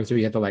have the Pro, so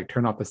you have to like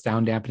turn off the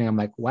sound dampening. I'm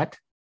like, what?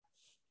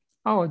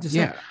 Oh, just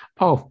Yeah.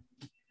 oh,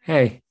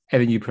 hey,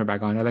 and then you put it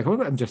back on. I'm like,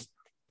 oh, I'm just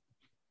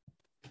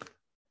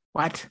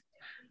what?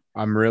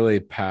 I'm really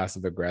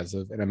passive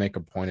aggressive and I make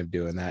a point of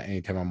doing that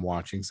anytime I'm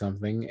watching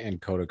something and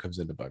Coda comes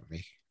in to bug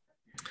me.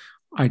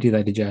 I do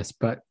that to Jess,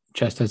 but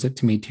Jess does it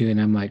to me too,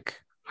 and I'm like,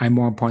 I'm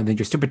more important than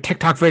your stupid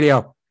TikTok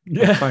video.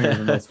 I'm funnier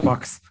than Yeah. those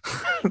fucks.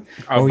 Oh,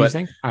 What were you but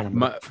saying? I don't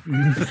my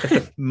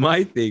remember.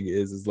 my thing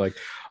is like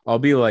I'll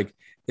be like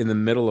in the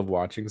middle of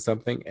watching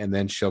something and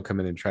then she'll come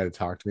in and try to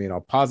talk to me and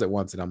I'll pause it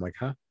once and I'm like,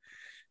 huh?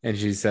 And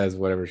she says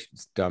whatever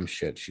dumb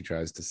shit she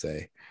tries to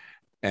say.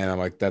 And I'm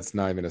like, that's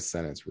not even a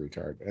sentence,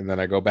 retard. And then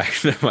I go back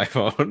to my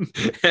phone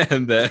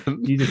and then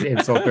You just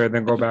insult her and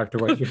then go back to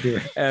what you're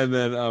doing. and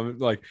then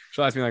like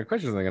she'll ask me like a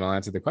question something and I'll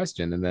answer the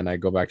question. And then I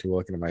go back to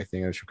looking at my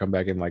thing and she'll come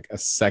back in like a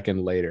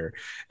second later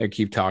and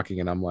keep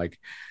talking. And I'm like,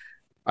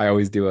 I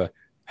always do a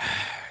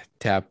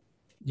tap.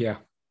 Yeah.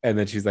 And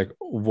then she's like,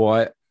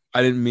 what?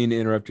 I didn't mean to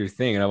interrupt your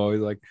thing. And I'm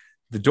always like,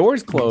 the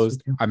door's Yes, we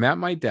closed. do. I'm at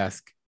my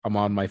desk. I'm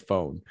on my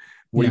phone.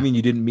 What do you Yeah. mean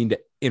you didn't mean to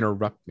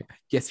interrupt me?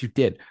 Yes, you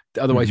did.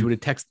 Otherwise, you Mhm.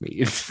 would have texted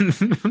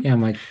me. Yeah.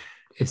 I'm like,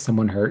 is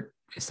someone hurt?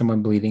 Is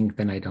someone bleeding?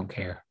 Then I don't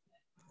care.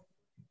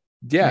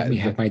 Let Yeah. me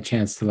have my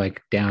chance to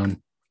like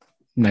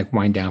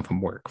wind down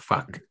from work.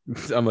 Fuck.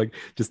 I'm like,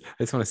 I just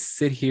want to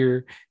sit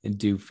here and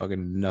do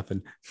fucking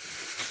nothing.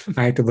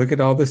 I had to look at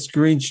all the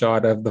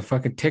screenshot of the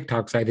fucking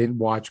TikToks I didn't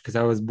watch because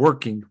I was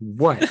working.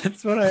 What?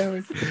 That's what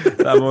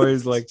I'm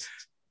always like,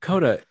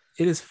 Coda,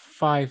 it is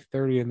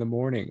 5:30 in the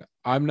morning.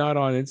 I'm not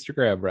on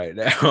Instagram right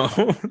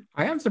now.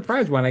 I am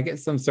surprised when I get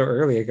some so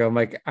early. I go, I'm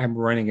like, I'm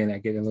running and I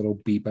get a little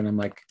beep and I'm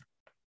like,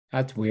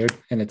 that's weird.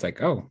 And it's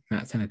like, oh,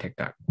 Matt sent a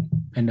TikTok.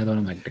 Another one,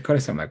 I'm like, Dakota,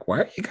 so I'm like,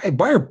 why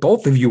are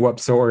both of you up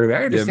so early? I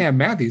Yeah, understand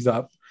Matthew's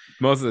up.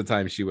 most of the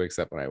time she wakes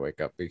up when I wake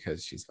up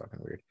because she's fucking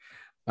weird.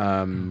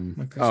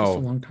 Like, that's just a Oh,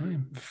 long time.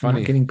 I'm not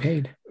funny. getting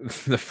paid.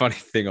 The funny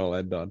thing I'll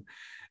end on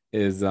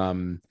is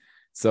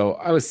so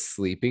I was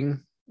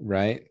sleeping,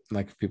 right?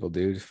 Like people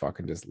do, just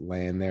fucking just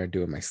laying there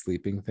doing my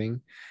sleeping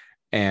thing.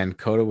 And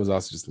Coda was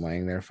also just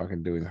laying there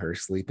fucking doing her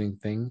sleeping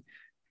thing.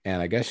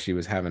 And I guess she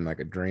was having like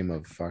a dream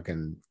of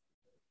fucking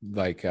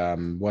like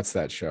what's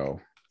that show?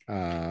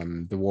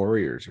 The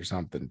Warriors or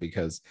something,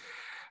 because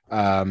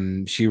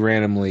she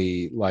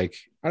randomly, like,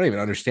 I don't even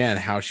understand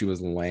how she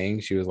was laying.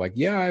 She was like,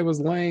 yeah, I was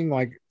laying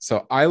like,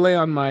 so I lay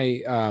on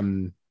my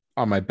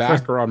First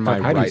back or on my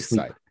off, how do you right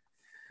sleep? side.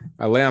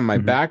 I lay on my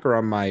Mhm. back or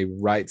on my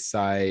right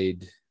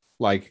side,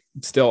 like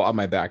still on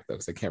my back though,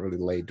 because I can't really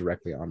lay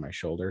directly on my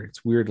shoulder.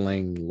 It's weird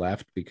laying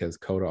left because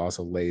Coda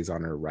also lays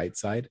on her right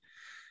side.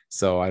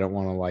 So I don't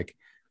want to like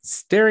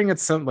staring at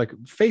some like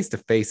face to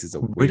face is a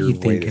What are you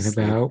weird way to thinking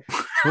sleep. about?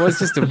 Well, it's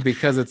just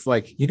because it's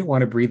like You don't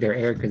want to breathe their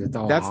air because it's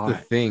all that's the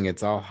hot. thing.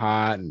 It's all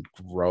hot and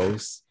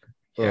gross.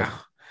 Ugh. Yeah.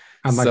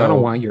 I'm like, I don't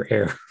So want your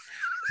air.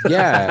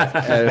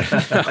 yeah,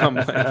 and I'm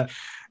like,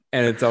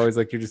 and it's always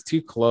like you're just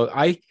too close.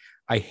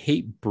 I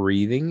hate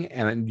breathing,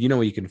 and you know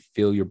when you can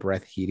feel your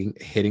breath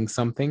hitting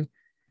something.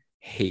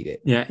 Hate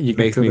it. Yeah, you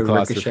can Makes feel me the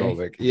ricochet.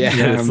 claustrophobic. Yeah,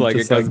 Yeah, it's I'm like it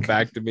just comes like,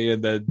 back to me,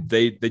 and then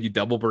you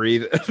double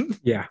breathe.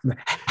 yeah,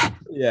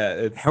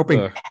 Yeah,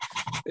 helping.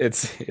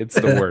 it's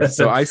the worst.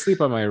 So I sleep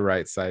on my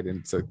right side,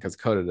 and so because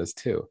Coda does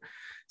too.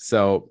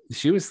 So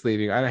she was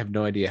sleeping. I have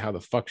no idea how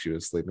the fuck she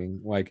was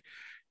sleeping. Like,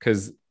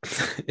 because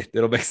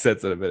it'll make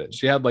sense in a minute.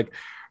 She had like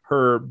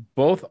her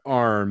both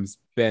arms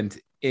bent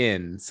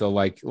in, so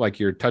like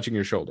you're touching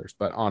your shoulders,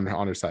 but on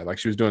her side, like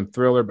she was doing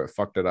Thriller, but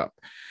fucked it up.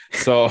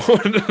 So,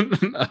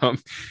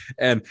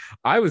 and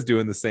I was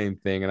doing the same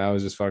thing, and I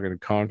was just fucking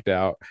conked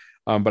out.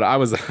 But I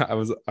was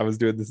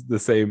doing the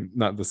same,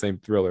 not the same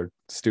Thriller,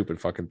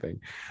 stupid fucking thing,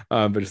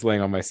 but just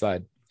laying on my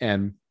side.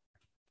 And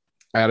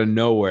out of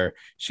nowhere,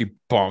 she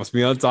bumps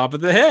me on top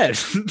of the head.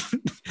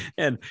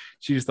 And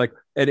she just like,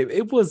 and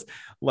it was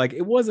like,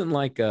 it wasn't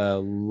like a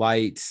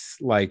light,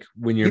 like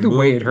when you're Either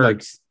way, moved, it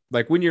hurts.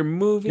 like when you're Yeah,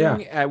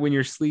 moving when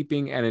you're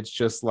sleeping, and it's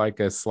just like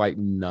a slight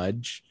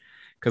nudge.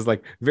 Cause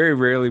like very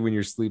rarely when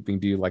you're sleeping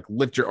do you like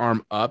lift your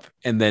arm up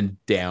and then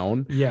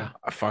down. yeah,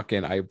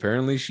 I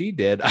apparently she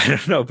did. I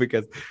don't know,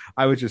 because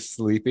I was just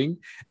sleeping,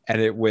 and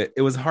it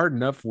was hard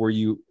enough where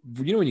you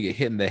know when you get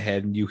hit in the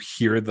head and you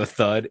hear the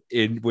thud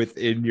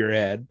within your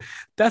head.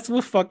 That's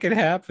what fucking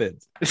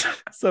happened.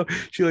 So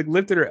she like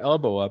lifted her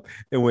elbow up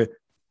and went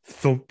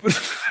thump.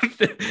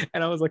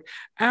 And I was like,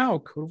 ow,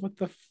 Cody, what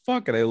the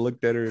fuck? And I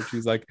looked at her and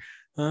she's like,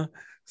 huh,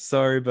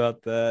 sorry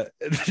about that.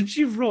 And then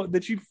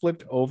she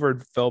flipped over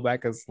and fell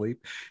back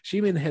asleep. She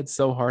hit me in the head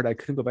so hard I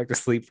couldn't go back to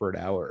sleep for an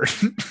hour.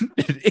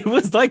 It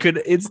was like an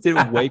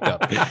instant wake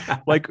up.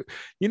 Like,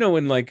 you know,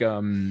 when like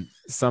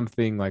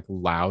something like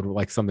loud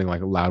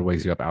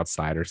wakes you up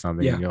outside or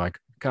something, yeah, and you're like,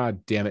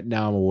 God damn it,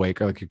 now I'm awake.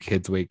 Or like your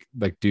kids like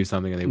do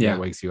something and they yeah.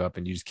 wakes you up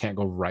and you just can't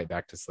go right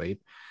back to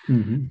sleep.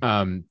 Hmm.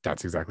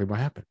 That's exactly what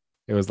happened.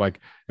 It was like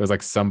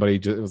somebody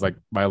just, it was like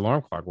my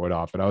alarm clock went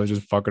off and I was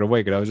just fucking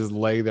awake, and I was just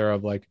laying there.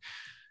 I'm like,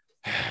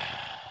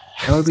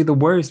 That would be the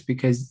worst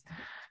because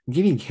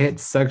getting hit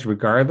sucks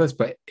regardless.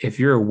 But if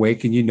you're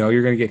awake and you know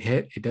you're going to get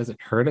hit, it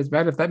doesn't hurt as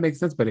bad, if that makes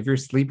sense. But if you're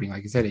sleeping,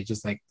 like you said, it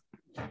just like,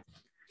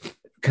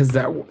 because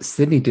that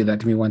Sydney did that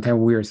to me one time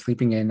when we were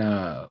sleeping in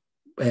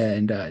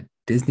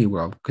Disney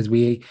World, because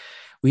we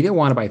didn't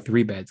want to buy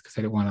three beds because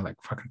I didn't want to like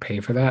fucking pay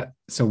for that.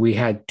 So we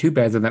had two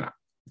beds, and then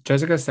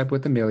Jessica slept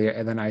with Amelia,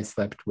 and then I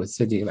slept with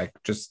Sydney. Like,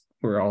 just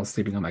we were all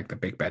sleeping on like the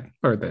big bed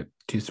or the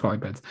two smaller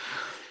beds,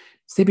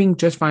 sleeping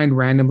just fine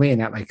randomly.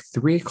 And at like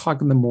 3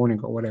 o'clock in the morning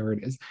or whatever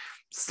it is,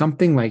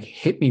 something like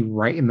hit me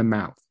right in the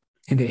mouth.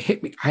 And it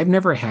hit me. I've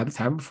never had this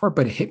happen before,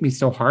 but it hit me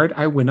so hard.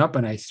 I went up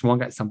and I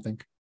swung at something.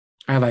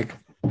 I like,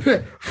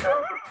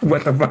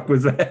 what the fuck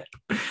was that?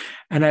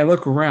 And I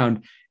look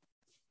around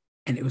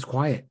and it was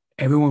quiet.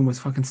 Everyone was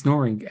fucking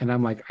snoring. And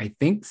I'm like, I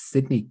think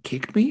Sydney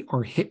kicked me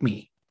or hit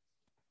me.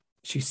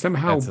 She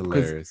somehow, that's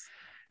hilarious.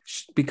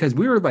 because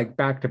we were like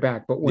back to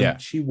back, but when Yeah.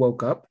 she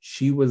woke up,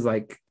 she was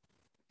like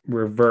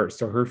reversed.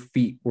 So her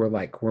feet were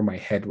like where my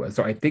head was.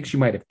 So I think she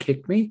might have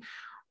kicked me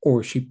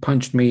or she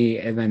punched me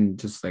and then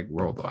just like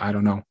rolled. I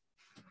don't know.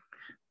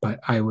 but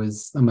I'm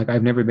like,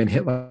 I've never been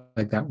hit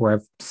like that where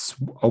I've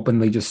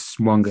openly just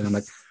swung it. I'm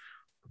like,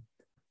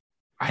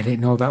 I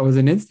didn't know that was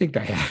an instinct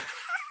I had.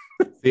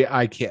 See,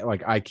 I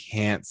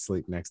can't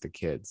sleep next to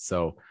kids.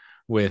 So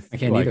with I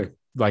can't either.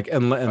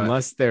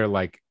 Unless they're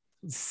like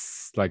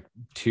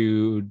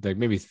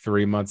maybe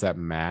 3 months at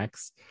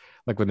max.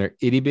 Like when they're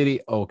itty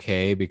bitty,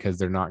 okay, because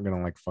they're not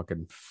gonna like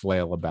fucking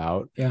flail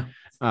about. Yeah.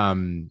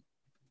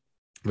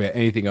 But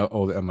anything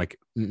older, I'm like,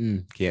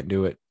 can't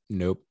do it.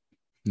 Nope.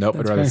 I'd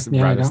That's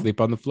rather sleep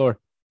on the floor.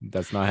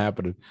 That's not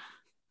happening.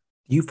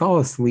 You fall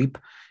asleep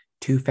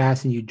too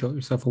fast and you jolt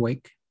yourself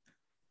awake.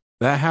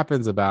 That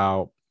happens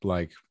about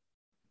like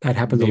That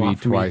happens maybe a lot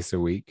for twice me. a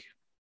week.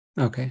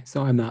 Okay,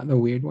 so I'm not the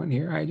weird one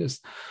here. I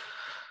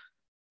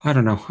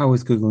don't know. I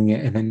was Googling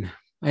it and then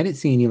I didn't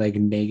see any like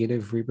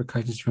negative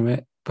repercussions from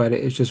it, but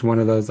it's just one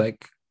of those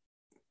like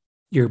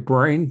your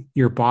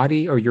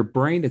body or your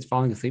brain is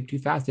falling asleep too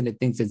fast and it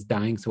thinks it's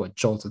dying, so it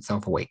jolts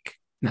itself awake.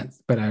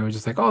 But I was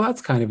just like, oh,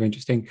 that's kind of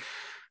interesting.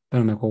 But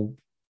I'm like, well,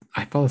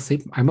 I fell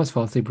asleep. I must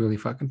fall asleep really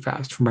fucking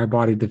fast for my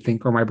body to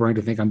think or my brain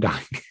to think I'm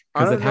dying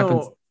because it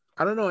happens.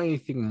 I don't know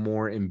anything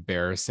more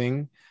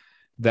embarrassing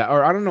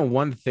I don't know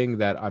one thing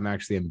that I'm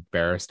actually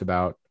embarrassed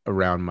about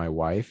around my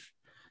wife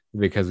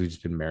because we've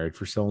just been married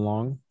for so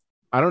long.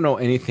 I don't know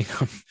anything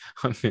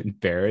I'm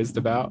embarrassed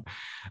about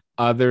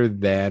other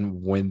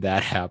than when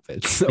that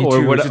happens.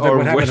 Or what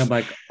happened. I'm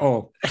like,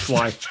 oh,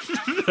 why?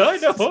 I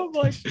know.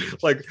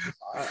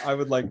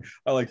 I'm like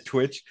I like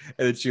twitch,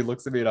 and then she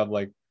looks at me, and I'm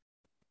like,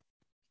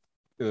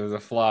 there's a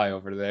fly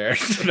over there,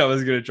 and I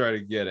was gonna try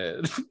to get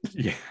it.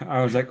 Yeah,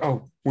 I was like,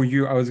 oh,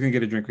 I was gonna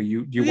get a drink. Do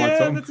you want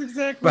some? That's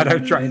exactly. But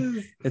I'm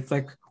trying. It's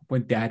like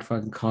when dad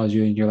fucking calls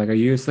you, and you're like, are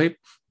you asleep?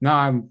 No,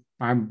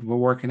 I'm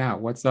working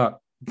out. What's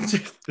up?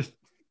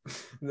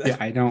 Yeah,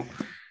 I don't.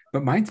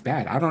 But mine's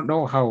bad. I don't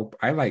know how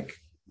I like.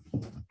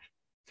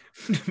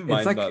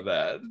 Mine's like, not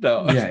bad.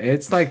 No. Yeah,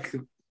 it's like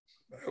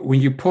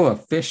when you pull a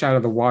fish out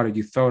of the water,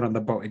 you throw it on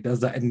the boat. It does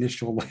that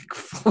initial like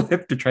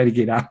flip to try to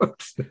get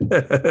out.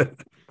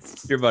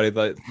 Your body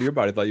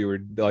thought you were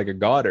like a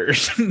goddard.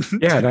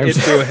 Yeah, and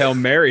it's do a Hail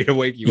Mary to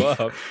wake you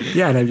up.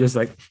 Yeah, and I'm just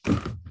like,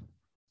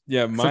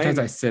 yeah. Sometimes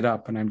I sit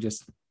up and I'm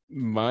just.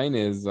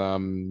 Mine's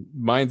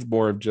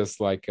more of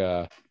just like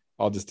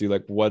I'll just do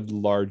like one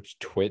large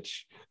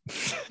twitch.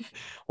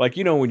 Like,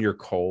 you know, when you're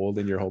cold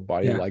and your whole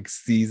body like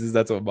seizes,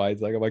 that's what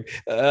mine's like. I'm like,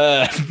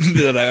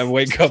 then I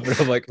wake up and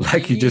I'm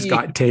like you just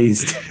got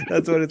tased.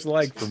 That's what it's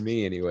like for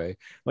me anyway.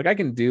 Like I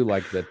can do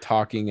like the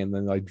talking and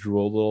then like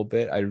drool a little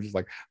bit. I'm just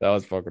like, that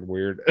was fucking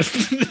weird.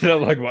 And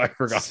I'm like, well, I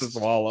forgot to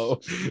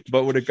swallow.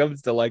 But when it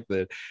comes to like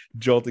the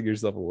jolting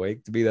yourself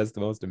awake, to me, that's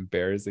the most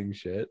embarrassing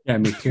shit. Yeah,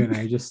 me too. And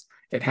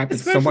it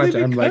happens so much.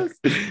 I'm like,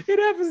 it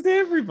happens to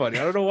everybody.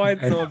 I don't know why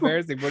it's so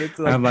embarrassing, but it's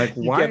like, I'm like,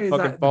 why is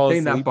that the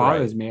thing that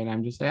bothers me? And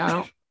I'm just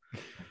like,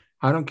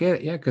 I don't get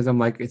it. Yeah, because I'm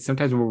like, it's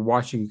sometimes when we're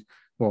watching.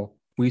 Well,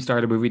 we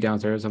start a movie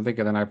downstairs, I'm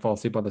thinking, then I fall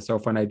asleep on the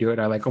sofa, and I do it.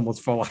 I like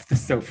almost fall off the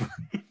sofa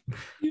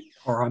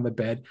or on the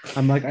bed.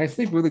 I'm like, I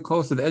sleep really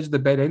close to the edge of the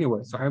bed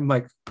anyway, so I'm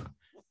like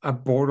a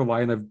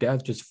borderline of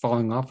death, just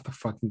falling off the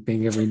fucking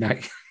thing every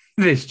night.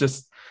 It's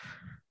just,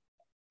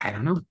 I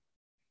don't know,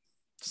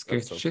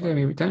 scares the shit out of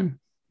me every time.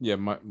 Yeah,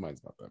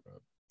 mine's not that bad.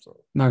 So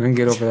not gonna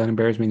get over that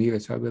embarrassment either.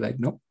 So I'll be like,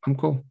 nope, I'm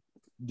cool.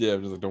 Yeah,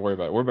 I'm just like, don't worry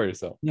about it. Worry about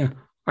yourself. Yeah,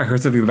 I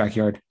heard something in the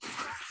backyard.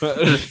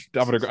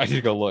 I need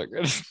to go look.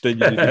 Then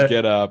you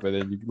get up and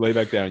then you lay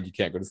back down and you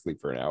can't go to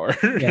sleep for an hour.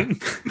 Yeah.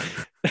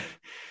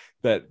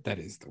 that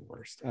is the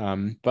worst.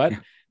 But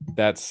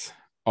that's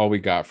all we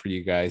got for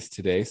you guys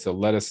today. So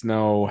let us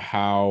know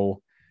how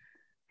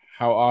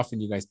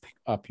often you guys pick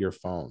up your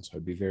phones.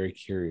 I'd be very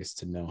curious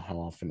to know how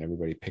often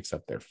everybody picks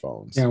up their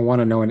phones. Yeah, I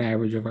want to know an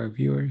average of our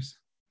viewers.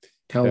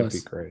 That'd us.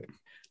 That'd be great.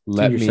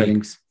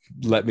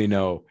 Let me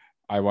know.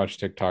 I watch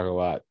TikTok a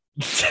lot.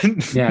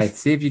 Yeah,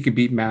 see if you could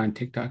beat Matt on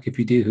TikTok. If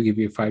you do, he'll give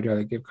you a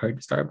 $5 gift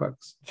card to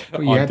Starbucks.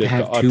 But you have to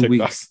have 2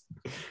 weeks.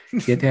 You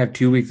have to have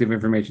 2 weeks of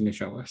information to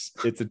show us.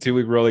 It's a 2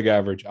 week rolling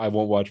average. I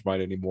won't watch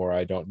mine anymore.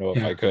 I don't know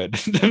if I could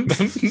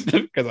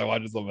because I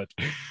watch it so much.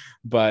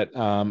 But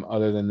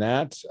other than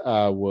that,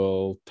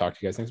 we'll talk to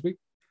you guys next week.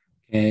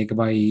 Okay,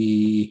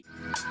 goodbye.